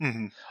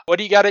 What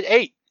do you got at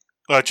 8?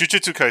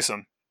 Jujutsu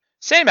Kaisen.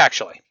 Same,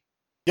 actually.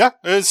 Yeah,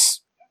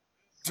 it's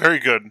very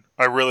good.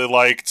 I really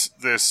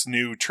liked this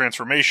new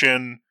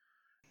transformation,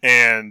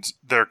 and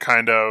they're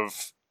kind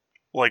of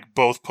like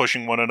both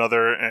pushing one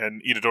another,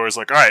 and Itadori's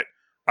like, alright,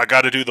 I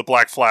got to do the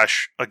Black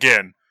Flash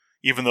again,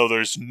 even though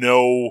there's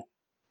no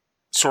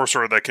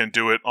sorcerer that can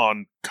do it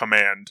on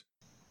command.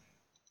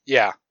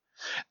 Yeah.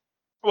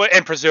 Well,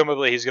 and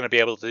presumably he's going to be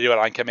able to do it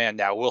on command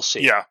now. We'll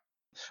see. Yeah.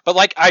 But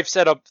like I've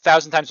said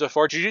 1,000 times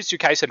before, Jujutsu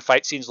Kaisen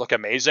fight scenes look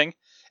amazing,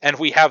 and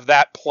we have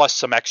that plus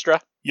some extra.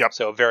 Yep.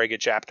 So a very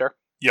good chapter.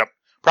 Yep.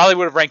 Probably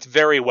would have ranked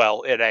very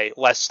well in a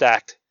less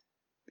stacked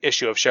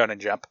issue of Shonen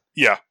Jump.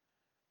 Yeah.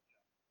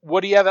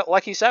 What do you have at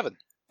Lucky 7?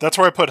 That's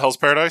where I put Hell's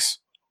Paradise.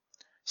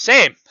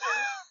 Same.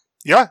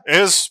 Yeah, it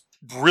is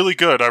really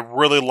good. I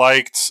really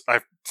liked,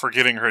 I'm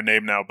forgetting her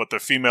name now, but the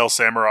female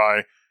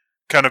samurai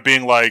kind of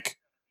being like,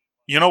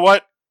 you know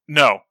what?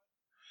 No.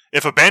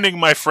 If abandoning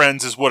my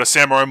friends is what a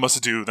samurai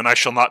must do, then I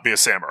shall not be a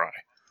samurai.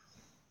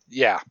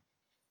 Yeah.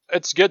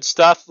 It's good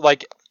stuff.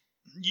 Like,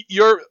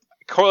 you're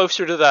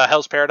closer to the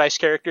Hell's Paradise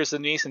characters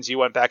than me since you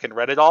went back and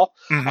read it all.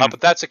 Mm-hmm.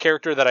 But that's a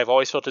character that I've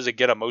always felt is a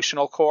good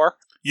emotional core.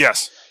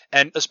 Yes.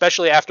 And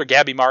especially after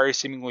Gabby Mari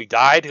seemingly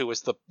died, who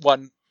was the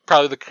one,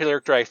 probably the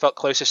character I felt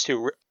closest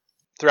to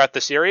throughout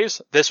the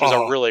series, this was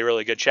a really,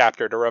 really good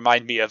chapter to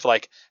remind me of,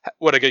 like,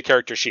 what a good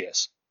character she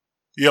is.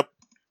 Yep.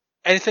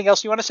 Anything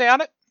else you want to say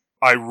on it?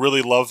 I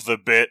really love the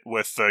bit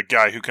with the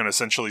guy who can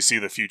essentially see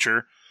the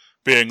future,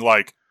 being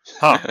like,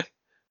 huh,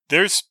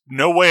 there's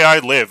no way I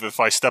live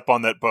if I step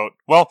on that boat.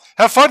 Well,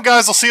 have fun,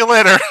 guys. I'll see you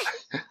later.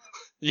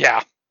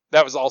 Yeah,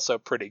 that was also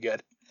pretty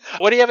good.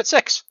 What do you have at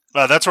 6?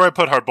 That's where I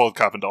put Hardboiled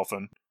Cop and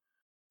Dolphin.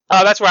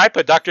 Oh, that's where I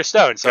put Dr.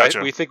 Stone, so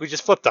Gotcha. we think we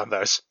just flipped on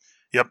those.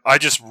 Yep, I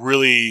just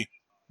really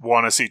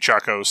want to see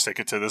Chaco stick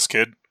it to this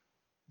kid.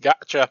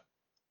 Gotcha.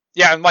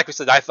 Yeah, and like we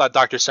said, I thought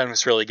Dr. Stone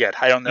was really good.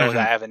 I don't know that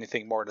I have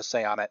anything more to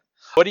say on it.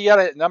 What do you got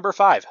at number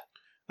 5?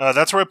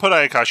 That's where I put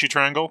Ayakashi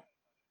Triangle.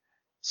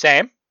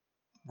 Same.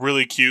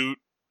 Really cute.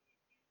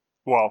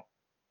 Well,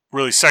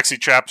 really sexy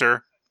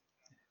chapter.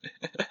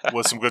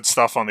 With some good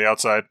stuff on the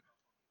outside.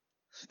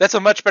 That's a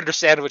much better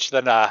sandwich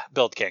than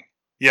Build King.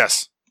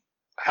 Yes.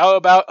 How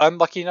about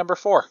Unlucky number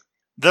 4?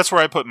 That's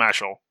where I put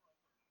Mashal.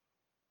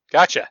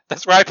 Gotcha.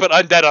 That's where I put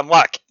Undead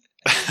Unluck.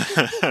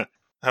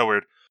 How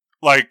weird.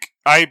 Like,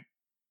 I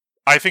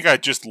think I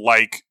just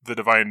like the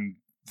Divine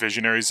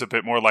Visionaries a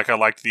bit more. Like, I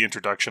liked the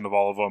introduction of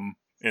all of them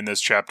in this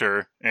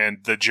chapter, and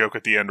the joke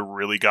at the end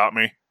really got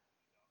me.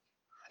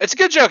 It's a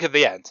good joke at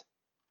the end.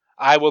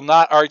 I will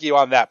not argue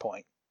on that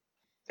point.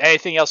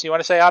 Anything else you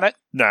want to say on it?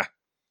 Nah.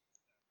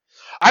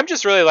 I'm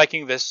just really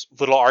liking this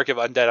little arc of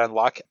Undead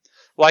Unluck.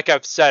 Like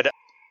I've said,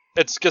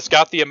 it's just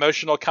got the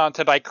emotional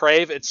content I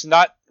crave. It's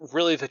not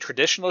really the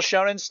traditional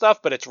shonen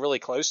stuff, but it's really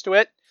close to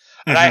it.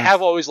 And I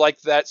have always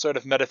liked that sort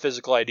of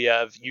metaphysical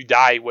idea of you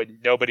die when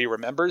nobody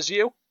remembers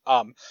you.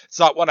 It's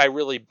not one I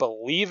really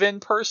believe in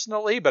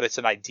personally, but it's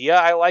an idea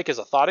I like as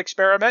a thought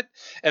experiment.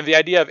 And the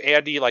idea of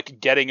Andy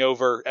like getting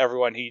over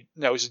everyone he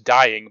knows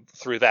dying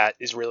through that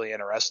is really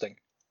interesting.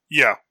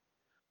 Yeah.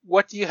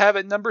 What do you have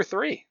at number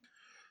 3?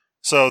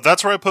 So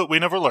that's where I put We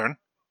Never Learn.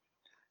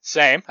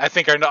 Same. I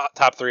think our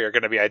top 3 are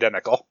going to be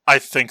identical. I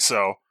think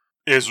so.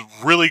 Is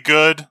really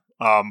good.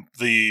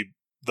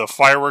 The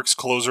fireworks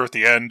closer at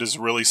the end is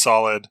really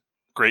solid.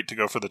 Great to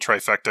go for the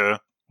trifecta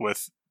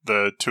with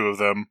the two of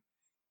them.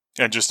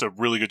 And just a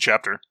really good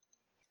chapter.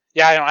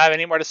 Yeah, I don't have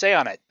any more to say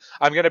on it.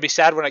 I'm going to be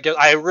sad when it goes.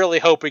 I really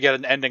hope we get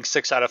an ending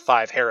 6 out of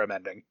 5 harem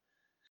ending.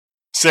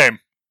 Same.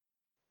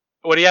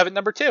 What do you have at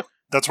number 2?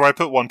 That's where I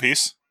put One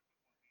Piece.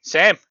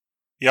 Same.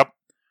 Yep.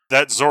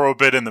 That Zoro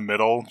bit in the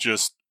middle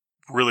just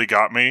really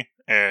got me.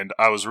 And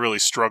I was really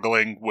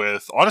struggling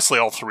with, honestly,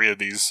 all 3 of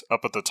these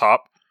up at the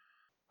top.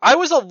 I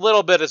was a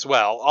little bit as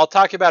well. I'll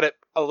talk about it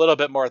a little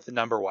bit more at the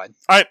number 1.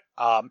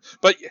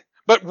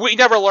 But We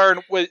Never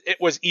Learn, it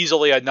was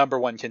easily a number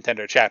 1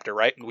 contender chapter,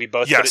 right? And we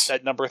both put it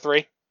at number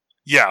 3?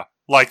 Yeah.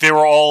 Like, they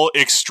were all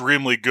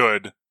extremely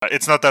good.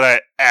 It's not that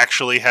I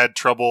actually had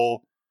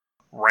trouble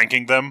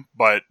ranking them,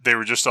 but they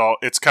were just all,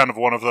 it's kind of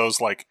one of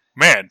those, like,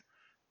 man,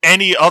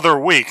 any other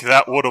week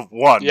that would have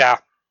won. Yeah.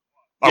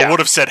 I would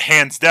have said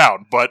hands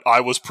down, but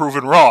I was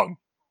proven wrong.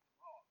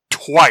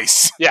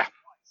 Twice. Yeah.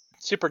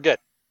 Super good.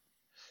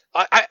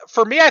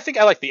 For me, I think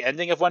I like the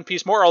ending of One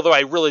Piece more, although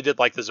I really did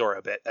like the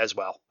Zoro bit as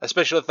well.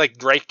 Especially if like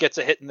Drake gets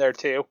a hit in there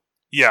too.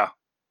 Yeah.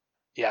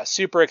 Yeah,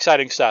 super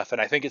exciting stuff,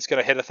 and I think it's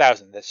going to hit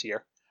 1,000 this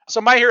year.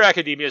 So My Hero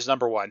Academia is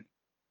number 1.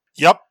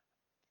 Yep.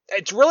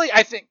 It's really,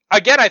 I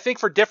think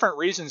for different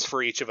reasons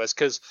for each of us,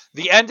 because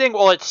the ending,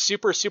 while it's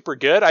super, super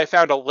good, I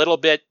found a little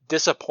bit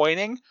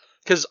disappointing,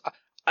 because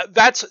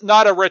that's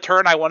not a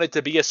return I wanted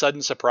to be a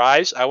sudden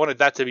surprise. I wanted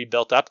that to be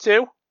built up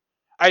to,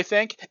 I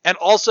think. And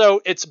also,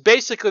 it's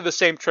basically the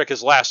same trick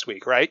as last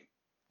week, right?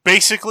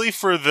 Basically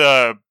for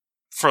the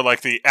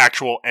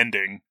actual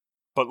ending.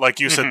 But like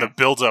you said, the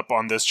build-up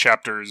on this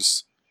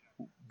chapter's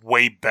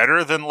way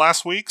better than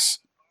last week's.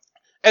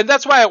 And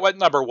that's why I went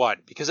number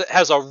 1, because it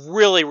has a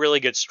really, really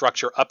good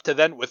structure up to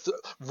then, with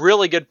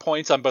really good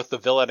points on both the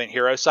villain and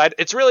hero side.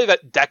 It's really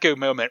that Deku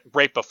moment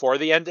right before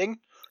the ending.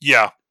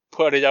 Yeah.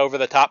 Put it over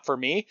the top for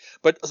me.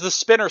 But the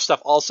spinner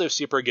stuff also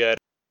super good.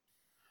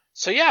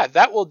 So yeah,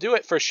 that will do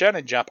it for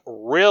Shonen Jump.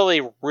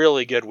 Really,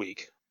 really good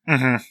week.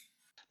 Mm-hmm.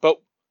 But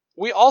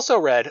We also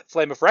read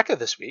Flame of Recca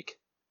this week,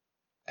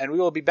 and we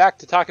will be back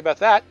to talk about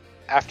that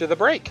after the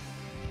break.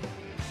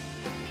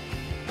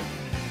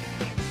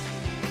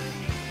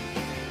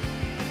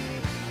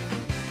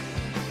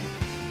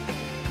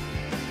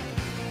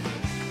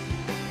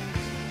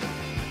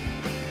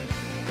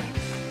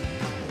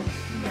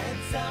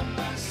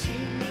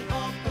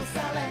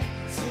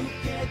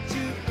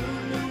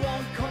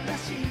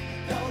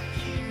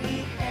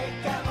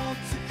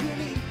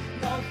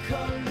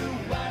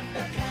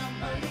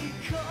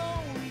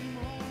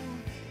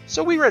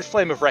 So we read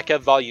Flame of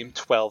Recca Volume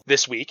 12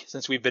 this week,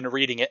 since we've been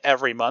reading it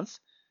every month.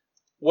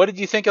 What did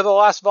you think of the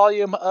last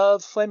volume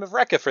of Flame of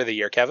Recca for the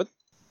year, Kevin?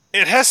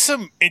 It has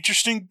some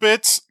interesting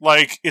bits.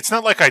 Like, it's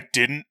not like I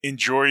didn't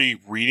enjoy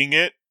reading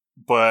it,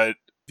 but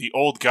the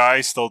old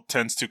guy still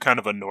tends to kind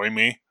of annoy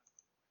me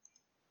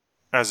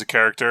as a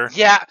character.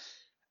 Yeah,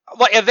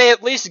 like they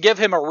at least give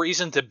him a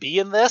reason to be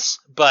in this,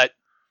 but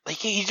like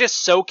he's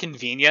just so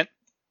convenient.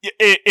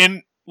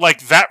 And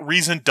like that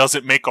reason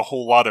doesn't make a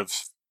whole lot of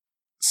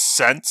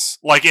sense.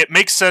 Like, it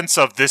makes sense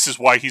of this is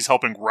why he's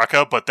helping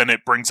Recca, but then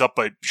it brings up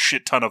a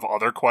shit ton of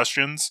other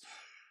questions.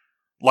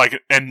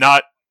 Like, and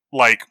not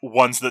like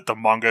ones that the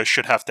manga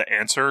should have to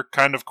answer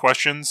kind of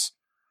questions.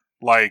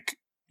 Like,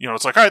 you know,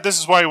 it's like, all right, this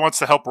is why he wants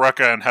to help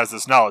Recca and has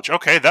this knowledge.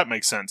 Okay, that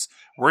makes sense.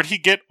 Where'd he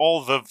get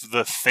all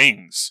the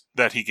things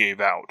that he gave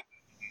out?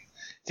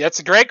 That's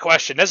a great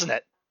question, isn't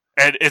it?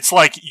 And it's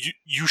like,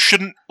 you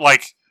shouldn't,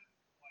 like,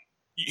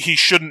 he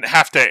shouldn't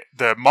have to,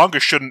 the manga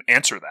shouldn't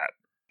answer that.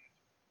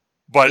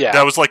 But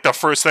that was like the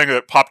first thing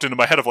that popped into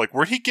my head of like,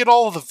 where'd he get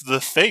all of the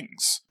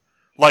things?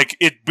 Like,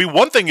 it'd be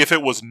one thing if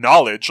it was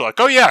knowledge, like,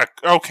 oh yeah,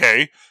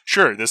 okay,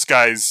 sure, this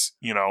guy's,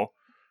 you know,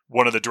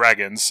 one of the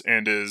dragons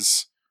and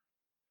is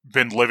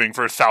been living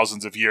for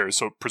thousands of years,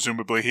 so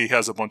presumably he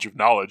has a bunch of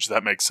knowledge,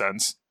 that makes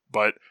sense.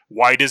 But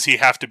why does he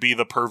have to be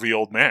the pervy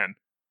old man?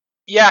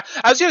 Yeah,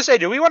 I was gonna say,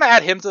 do we want to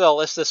add him to the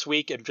list this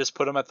week and just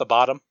put him at the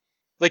bottom?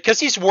 Like, because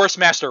he's worse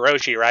Master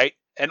Roshi, right?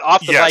 And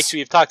off the mics,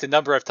 we've talked a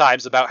number of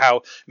times about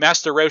how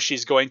Master Roshi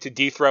is going to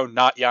dethrone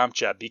not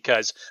Yamcha,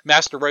 because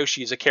Master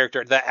Roshi is a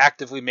character that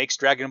actively makes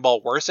Dragon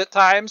Ball worse at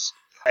times,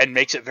 and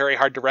makes it very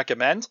hard to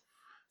recommend.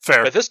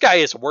 Fair. But this guy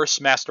is worse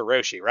Master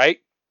Roshi, right?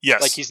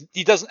 Yes. Like,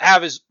 he doesn't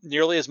have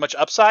nearly as much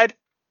upside.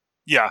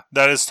 Yeah,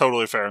 that is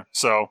totally fair.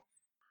 So,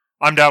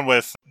 I'm down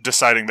with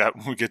deciding that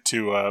when we get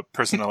to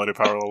personality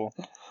power level.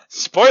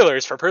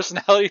 Spoilers for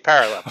personality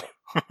power level.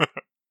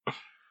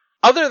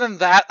 Other than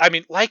that, I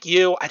mean, like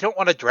you, I don't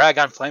want to drag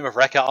on Flame of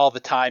Recca all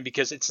the time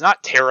because it's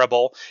not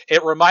terrible.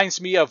 It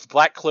reminds me of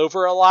Black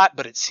Clover a lot,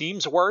 but it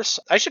seems worse.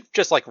 I should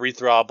just, like, read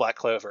through all Black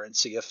Clover and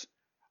see if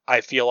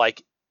I feel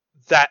like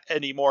that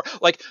anymore.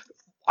 Like,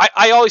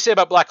 I always say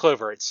about Black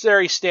Clover, it's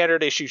very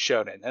standard issue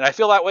shonen, and I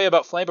feel that way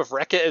about Flame of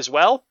Recca as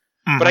well.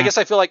 Mm-hmm. But I guess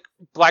I feel like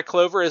Black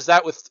Clover is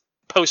that with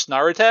post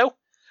Naruto,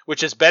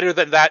 which is better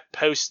than that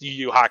post Yu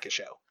Yu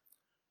Hakusho.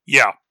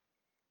 Yeah.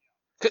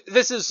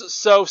 This is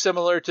so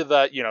similar to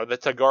the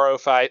Toguro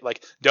fight.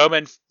 Like,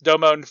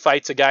 Domon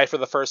fights a guy for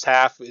the first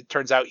half. It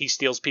turns out he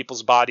steals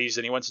people's bodies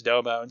and he wants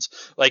Domon's.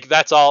 Like,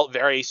 that's all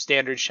very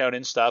standard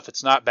shonen stuff.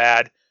 It's not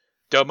bad.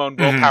 Domon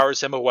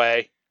willpowers him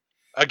away.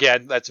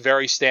 Again, that's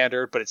very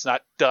standard, but it's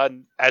not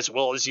done as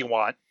well as you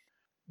want.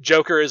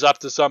 Joker is up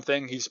to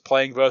something. He's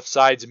playing both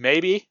sides,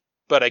 maybe.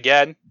 But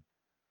again,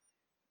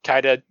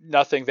 kind of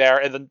nothing there.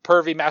 And then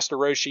pervy Master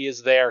Roshi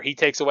is there. He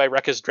takes away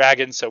Rekka's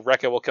dragon, so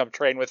Rekka will come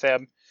train with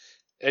him.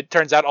 It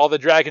turns out all the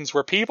dragons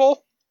were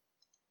people,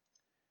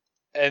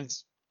 and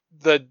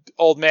the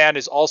old man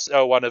is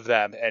also one of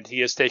them, and he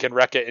has taken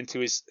Rekka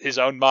into his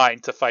own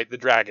mind to fight the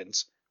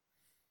dragons.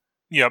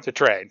 Yep. To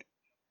train.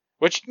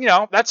 Which,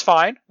 that's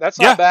fine. That's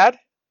not bad.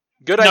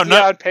 Good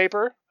idea on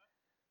paper.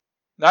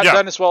 Not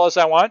done as well as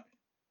I want.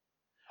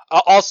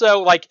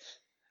 Also,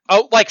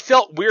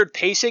 felt weird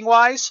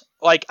pacing-wise.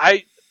 Like,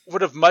 I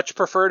would have much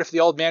preferred if the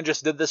old man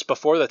just did this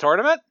before the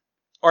tournament,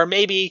 or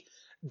maybe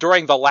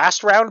during the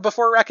last round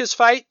before Rekka's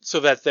fight,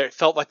 so that there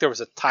felt like there was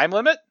a time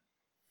limit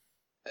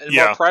and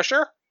more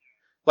pressure.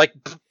 Like,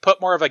 put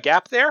more of a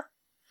gap there.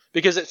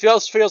 Because it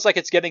feels like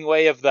it's getting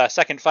way of the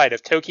second fight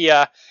of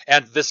Tokiya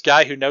and this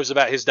guy who knows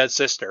about his dead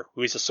sister,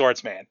 who is a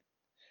swordsman,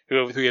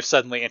 who we have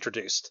suddenly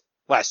introduced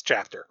last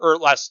chapter, or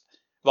last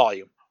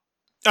volume.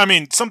 I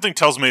mean, something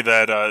tells me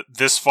that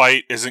this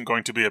fight isn't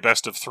going to be a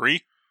best of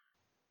 3.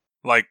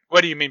 Like,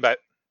 what do you mean by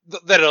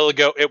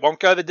that? It won't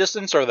go the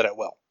distance, or that it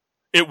will?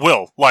 It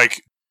will.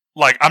 Like,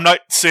 I'm not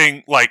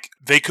saying, like,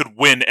 they could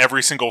win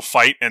every single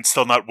fight and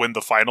still not win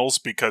the finals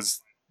because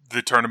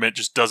the tournament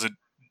just doesn't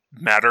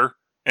matter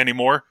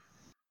anymore.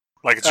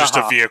 Like, it's just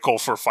a vehicle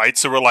for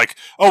fights. So we're like,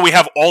 oh, we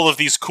have all of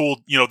these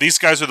cool, these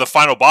guys are the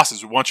final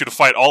bosses. We want you to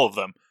fight all of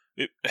them.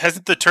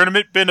 Hasn't the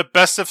tournament been a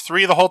best of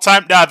 3 the whole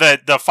time? Nah,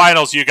 the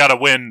finals you gotta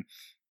win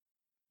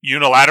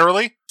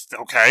unilaterally?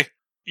 Okay.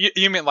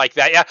 You mean like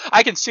that? Yeah,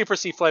 I can super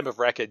see Flame of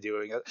Recca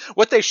doing it.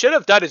 What they should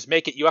have done is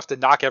make it you have to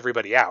knock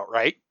everybody out,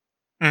 right?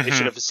 Mm-hmm. They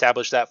should have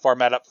established that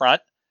format up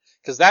front,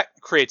 because that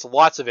creates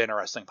lots of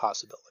interesting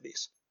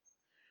possibilities.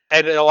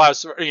 And it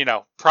allows,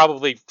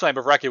 probably Flame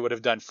of Recca would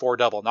have done 4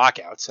 double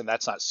knockouts, and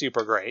that's not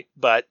super great,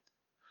 but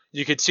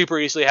you could super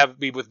easily have it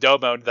be with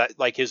Domon, that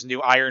like his new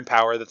iron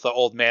power that the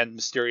old man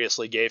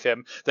mysteriously gave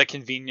him, that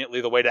conveniently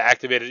the way to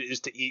activate it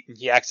is to eat, and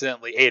he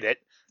accidentally ate it,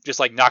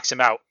 just like knocks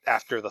him out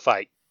after the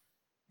fight.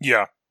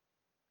 Yeah.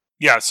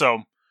 Yeah,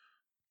 so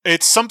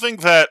it's something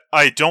that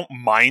I don't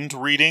mind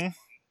reading,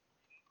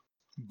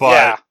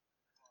 but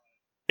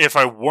if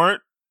I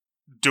weren't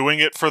doing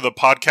it for the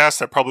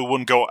podcast, I probably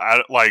wouldn't go at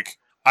it like,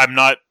 I'm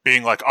not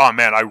being like, oh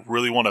man, I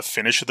really want to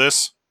finish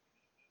this.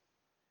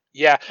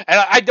 Yeah, and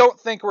I don't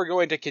think we're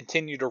going to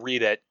continue to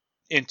read it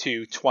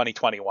into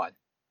 2021.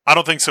 I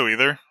don't think so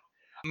either.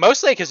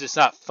 Mostly because it's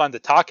not fun to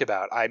talk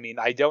about. I mean,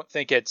 I don't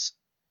think it's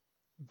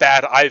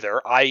bad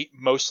either. I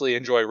mostly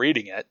enjoy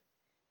reading it.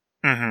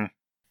 Mm-hmm.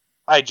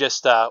 I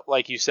just,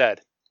 like you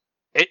said,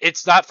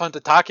 it's not fun to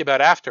talk about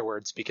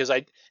afterwards because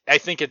I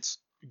think it's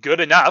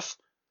good enough.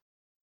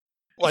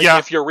 Like,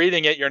 if you're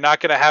reading it, you're not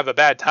going to have a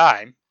bad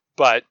time,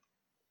 but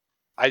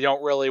I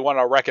don't really want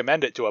to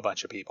recommend it to a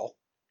bunch of people.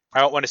 I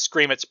don't want to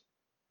scream its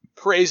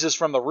praises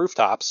from the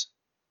rooftops.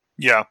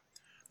 Yeah.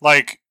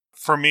 Like,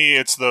 for me,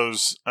 it's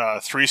those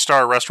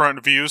 3-star restaurant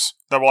reviews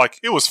that were like,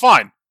 it was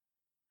fine.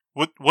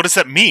 What does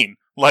that mean?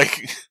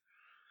 Like,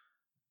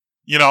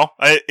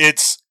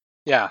 it's...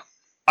 Yeah.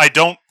 I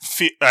don't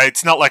feel...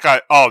 It's not like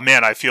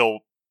I feel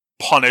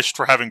punished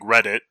for having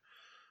read it.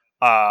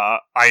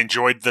 I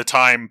enjoyed the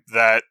time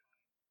that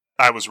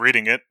I was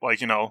reading it.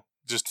 Like,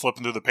 just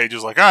flipping through the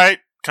pages like, alright,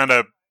 kind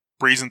of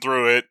breezing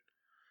through it,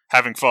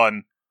 having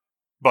fun.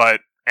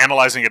 But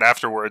analyzing it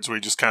afterwards, we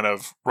just kind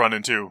of run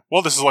into,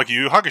 well, this is like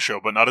Yu Yu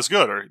Hakusho, but not as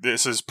good, or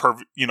this is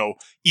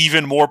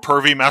even more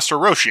pervy Master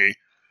Roshi.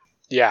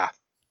 Yeah.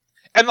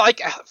 And like,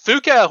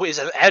 Fuka is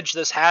an edge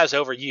this has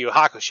over Yu Yu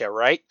Hakusho,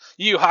 right?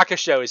 Yu Yu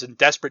Hakusho is in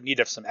desperate need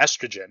of some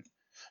estrogen.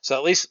 So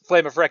at least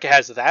Flame of Recca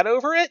has that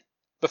over it,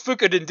 but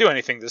Fuka didn't do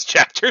anything this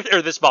chapter,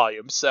 or this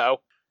volume,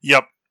 so...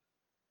 Yep.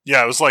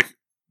 Yeah, it was like,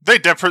 they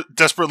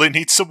desperately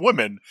need some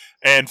women,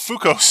 and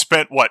Fuko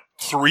spent,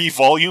 3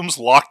 volumes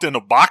locked in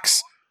a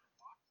box?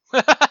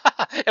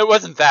 It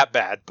wasn't that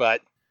bad, but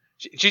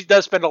she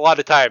does spend a lot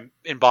of time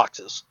in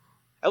boxes.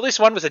 At least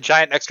one was a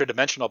giant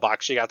extra-dimensional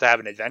box she got to have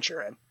an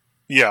adventure in.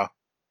 Yeah.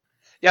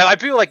 Yeah, I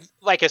feel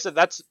like I said,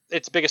 that's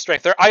its biggest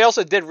strength. I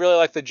also did really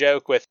like the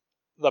joke with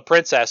the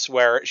princess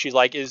where she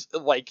is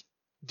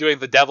doing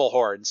the devil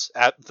horns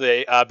at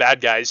the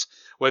bad guys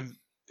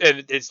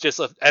and it's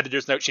just an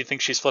editor's note, she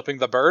thinks she's flipping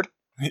the bird.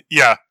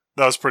 Yeah,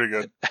 that was pretty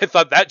good. I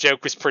thought that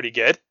joke was pretty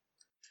good.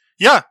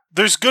 Yeah,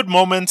 there's good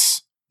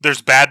moments,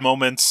 there's bad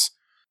moments,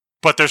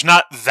 but there's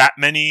not that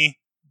many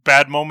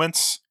bad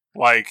moments.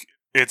 Like,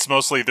 it's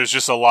mostly, there's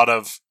just a lot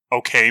of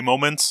okay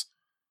moments.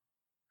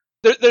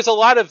 There's a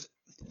lot of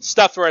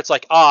stuff where it's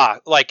like,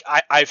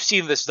 I've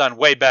seen this done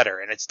way better,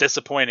 and it's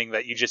disappointing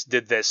that you just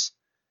did this.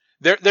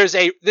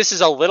 This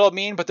is a little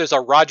mean, but there's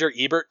a Roger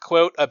Ebert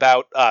quote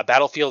about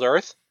Battlefield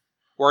Earth,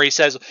 where he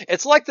says,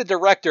 it's like the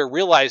director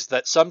realized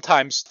that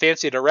sometimes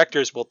fancy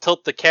directors will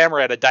tilt the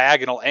camera at a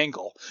diagonal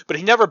angle, but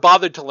he never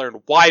bothered to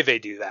learn why they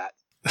do that.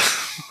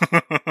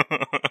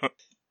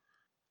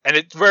 And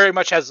it very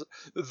much has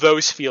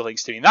those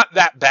feelings to me. Not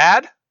that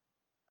bad.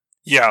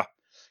 Yeah.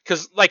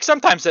 Because,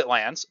 sometimes it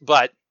lands,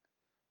 but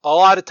a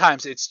lot of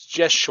times it's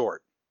just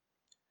short.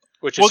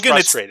 Which is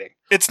frustrating.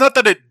 It's not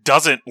that it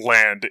doesn't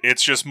land,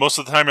 it's just most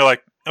of the time you're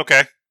like,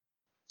 okay.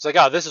 It's like,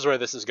 oh, this is where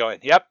this is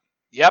going.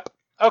 Yep,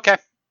 okay.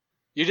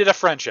 You did a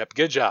friendship.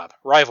 Good job.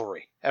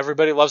 Rivalry.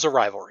 Everybody loves a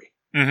rivalry.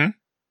 Mm-hmm.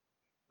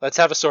 Let's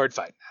have a sword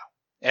fight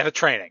now. And a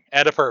training.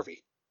 And a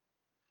pervy.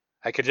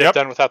 I could have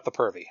done without the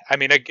pervy. I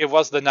mean, it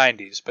was the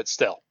 90s, but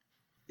still.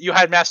 You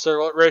had Master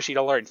Roshi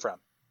to learn from.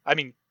 I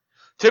mean,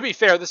 to be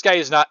fair, this guy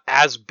is not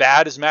as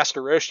bad as Master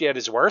Roshi at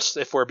his worst,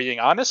 if we're being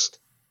honest.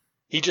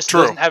 He just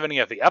doesn't have any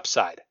of the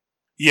upside.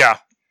 Yeah.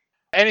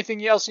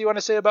 Anything else you want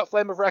to say about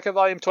Flame of Recca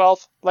Volume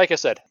 12? Like I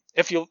said,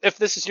 if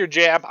this is your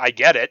jam, I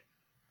get it.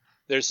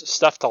 There's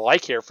stuff to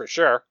like here for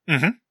sure.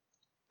 Mm-hmm.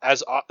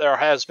 As there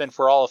has been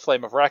for all of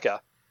Flame of Recca.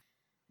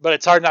 But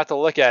it's hard not to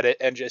look at it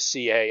and just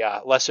see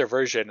a lesser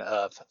version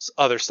of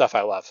other stuff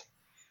I love.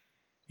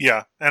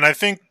 Yeah, and I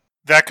think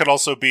that could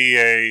also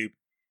be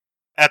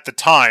at the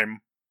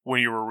time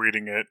when you were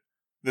reading it,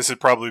 this would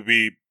probably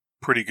be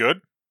pretty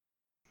good.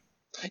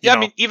 Yeah, I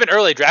mean, even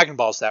early Dragon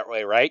Ball's that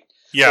way, right?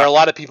 Yeah. Where a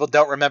lot of people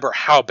don't remember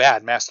how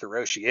bad Master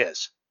Roshi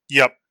is.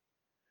 Yep.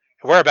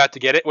 We're about to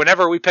get it.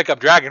 Whenever we pick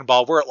up Dragon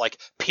Ball, we're at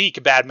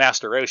peak bad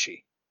Master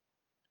Roshi.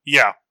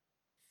 Yeah.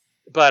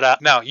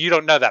 But no, you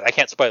don't know that. I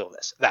can't spoil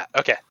this.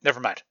 Okay, never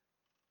mind.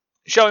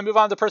 Shall we move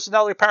on to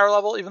personality power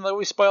level, even though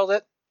we spoiled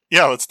it?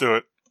 Yeah, let's do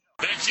it.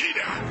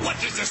 Vegeta, what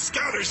does the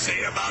scouter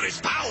say about his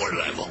power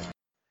level?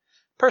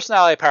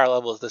 Personality power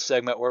level is the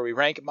segment where we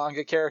rank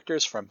manga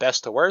characters from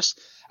best to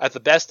worst. At the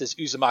best is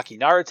Uzumaki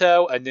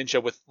Naruto, a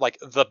ninja with,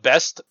 the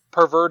best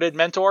perverted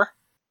mentor.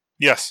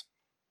 Yes.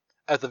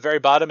 At the very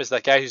bottom is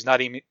that guy who's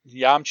not even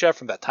Yamcha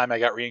from that time I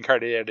got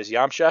reincarnated as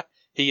Yamcha.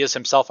 He is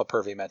himself a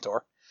pervy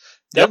mentor.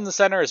 Then in the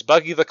center is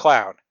Buggy the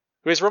Clown,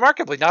 who is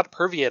remarkably not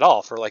pervy at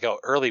all for like an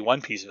early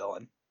One Piece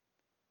villain.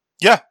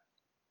 Yeah.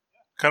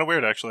 Kind of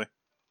weird, actually.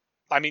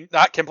 I mean,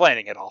 not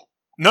complaining at all.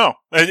 No,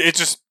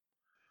 it's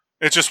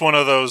just one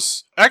of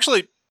those.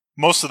 Actually,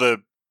 most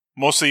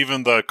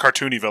even the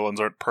cartoony villains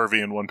aren't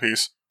pervy in One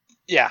Piece.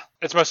 Yeah,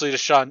 it's mostly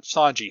just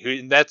Sanji,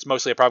 and that's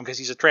mostly a problem because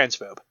he's a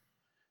transphobe.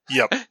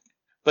 Yep.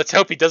 Let's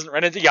hope he doesn't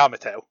run into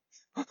Yamato.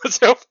 Let's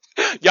hope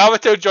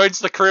Yamato joins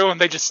the crew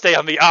and they just stay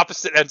on the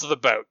opposite ends of the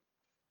boat.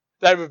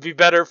 That would be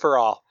better for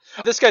all.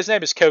 This guy's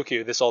name is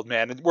Koku, this old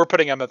man, and we're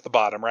putting him at the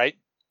bottom, right?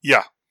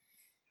 Yeah.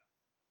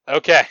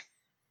 Okay.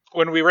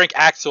 When we rank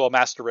actual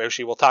Master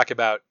Roshi, we'll talk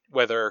about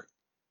whether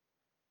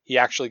he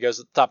actually goes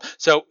at the top.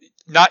 So,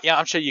 not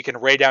Yamcha, you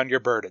can lay down your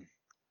burden.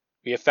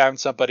 We have found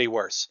somebody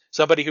worse.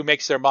 Somebody who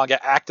makes their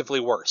manga actively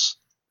worse.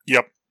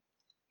 Yep.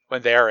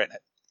 When they are in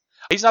it.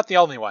 He's not the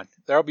only one.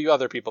 There will be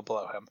other people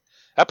below him.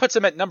 That puts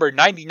him at number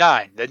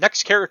 99. The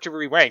next character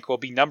we rank will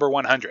be number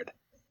 100.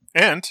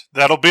 And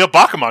that'll be a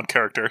Bakuman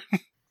character.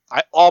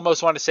 I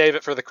almost want to save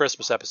it for the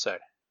Christmas episode.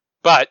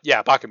 But,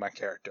 yeah, Bakuman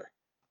character.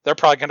 They're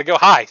probably going to go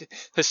high.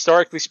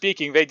 Historically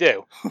speaking, they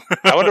do.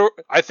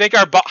 I think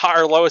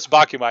our lowest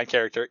Bakuman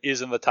character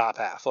is in the top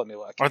half. Let me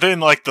look. Are they in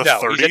like the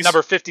 30s? He's at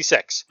number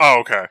 56. Oh,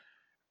 okay.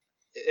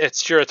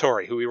 It's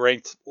Shiratori, who we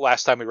ranked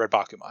last time we read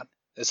Bakuman.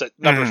 It's at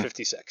number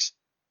 56.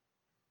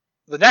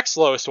 The next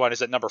lowest one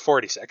is at number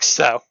 46,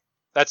 so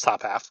that's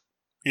top half.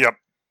 Yep.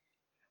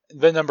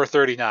 Then number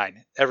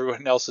 39.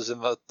 Everyone else is in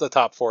the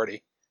top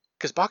 40.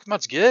 Because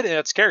Bakuman's good and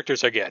its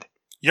characters are good.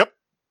 Yep.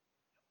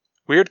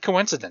 Weird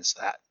coincidence,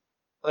 that.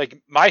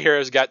 Like, My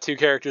Hero's got 2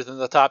 characters in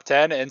the top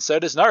 10, and so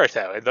does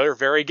Naruto, and they're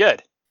very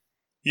good.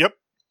 Yep.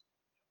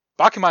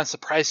 Bakuman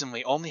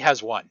surprisingly only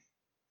has 1.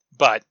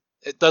 But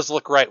it does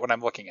look right when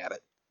I'm looking at it.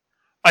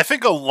 I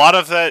think a lot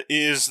of that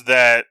is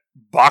that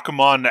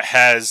Bakuman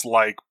has,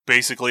 like,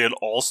 basically an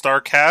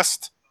all-star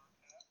cast.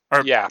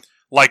 Yeah.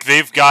 Like,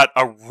 they've got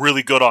a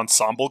really good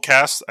ensemble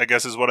cast, I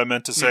guess is what I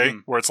meant to say,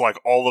 where it's like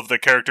all of the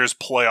characters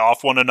play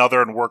off one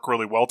another and work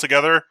really well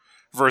together,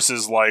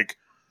 versus, like,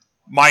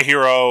 My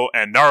Hero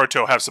and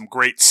Naruto have some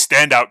great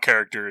standout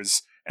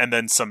characters, and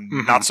then some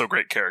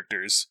not-so-great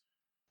characters.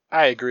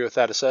 I agree with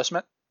that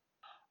assessment.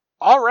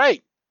 All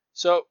right.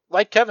 So,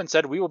 like Kevin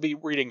said, we will be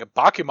reading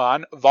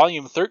Bakuman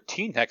Volume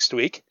 13 next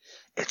week.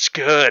 It's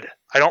good.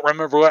 I don't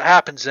remember what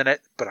happens in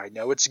it, but I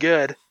know it's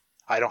good.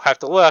 I don't have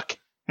to look.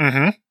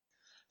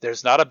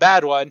 There's not a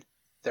bad one.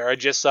 There are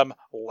just some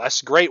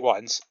less great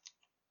ones.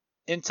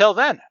 Until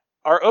then,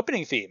 our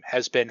opening theme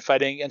has been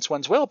Fighting Against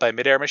One's Will by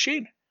Midair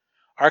Machine.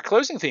 Our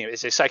closing theme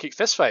is a Psychic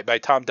Fistfight by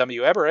Tom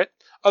W. Everett.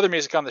 Other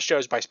music on the show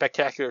is by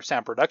Spectacular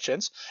Sound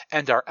Productions,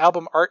 and our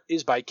album art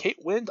is by Kate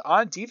Wind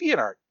on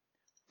DeviantArt.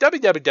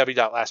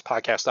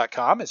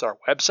 www.lastpodcast.com is our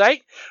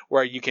website,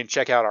 where you can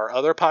check out our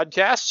other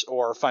podcasts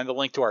or find the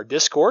link to our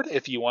Discord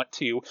if you want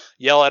to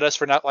yell at us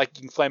for not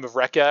liking Flame of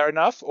Recca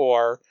enough,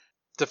 or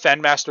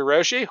defend Master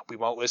Roshi. We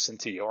won't listen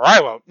to you, or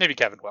I won't. Maybe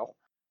Kevin will.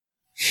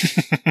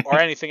 Or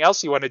anything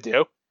else you want to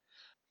do.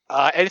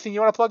 Anything you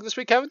want to plug this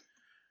week, Kevin?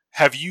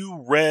 Have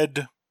you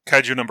read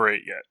Kaiju number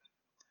 8 yet?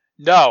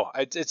 No,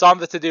 it's on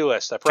the to-do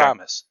list, I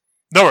promise.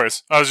 No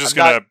worries. I was just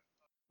I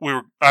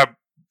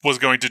was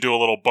going to do a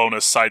little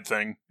bonus side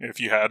thing if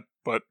you had,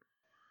 but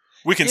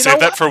we can save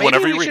that for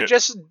whenever you read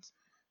it.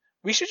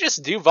 We should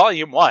just do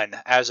Volume 1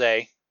 as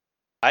in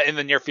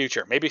the near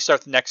future. Maybe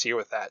start the next year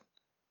with that.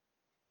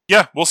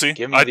 Yeah, we'll see.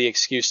 Give me the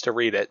excuse to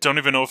read it. Don't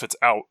even know if it's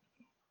out.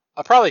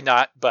 Probably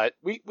not, but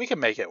we can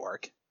make it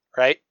work,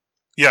 right?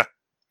 Yeah.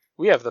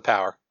 We have the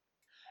power.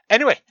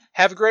 Anyway,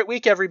 have a great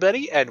week,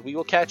 everybody, and we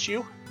will catch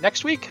you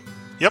next week.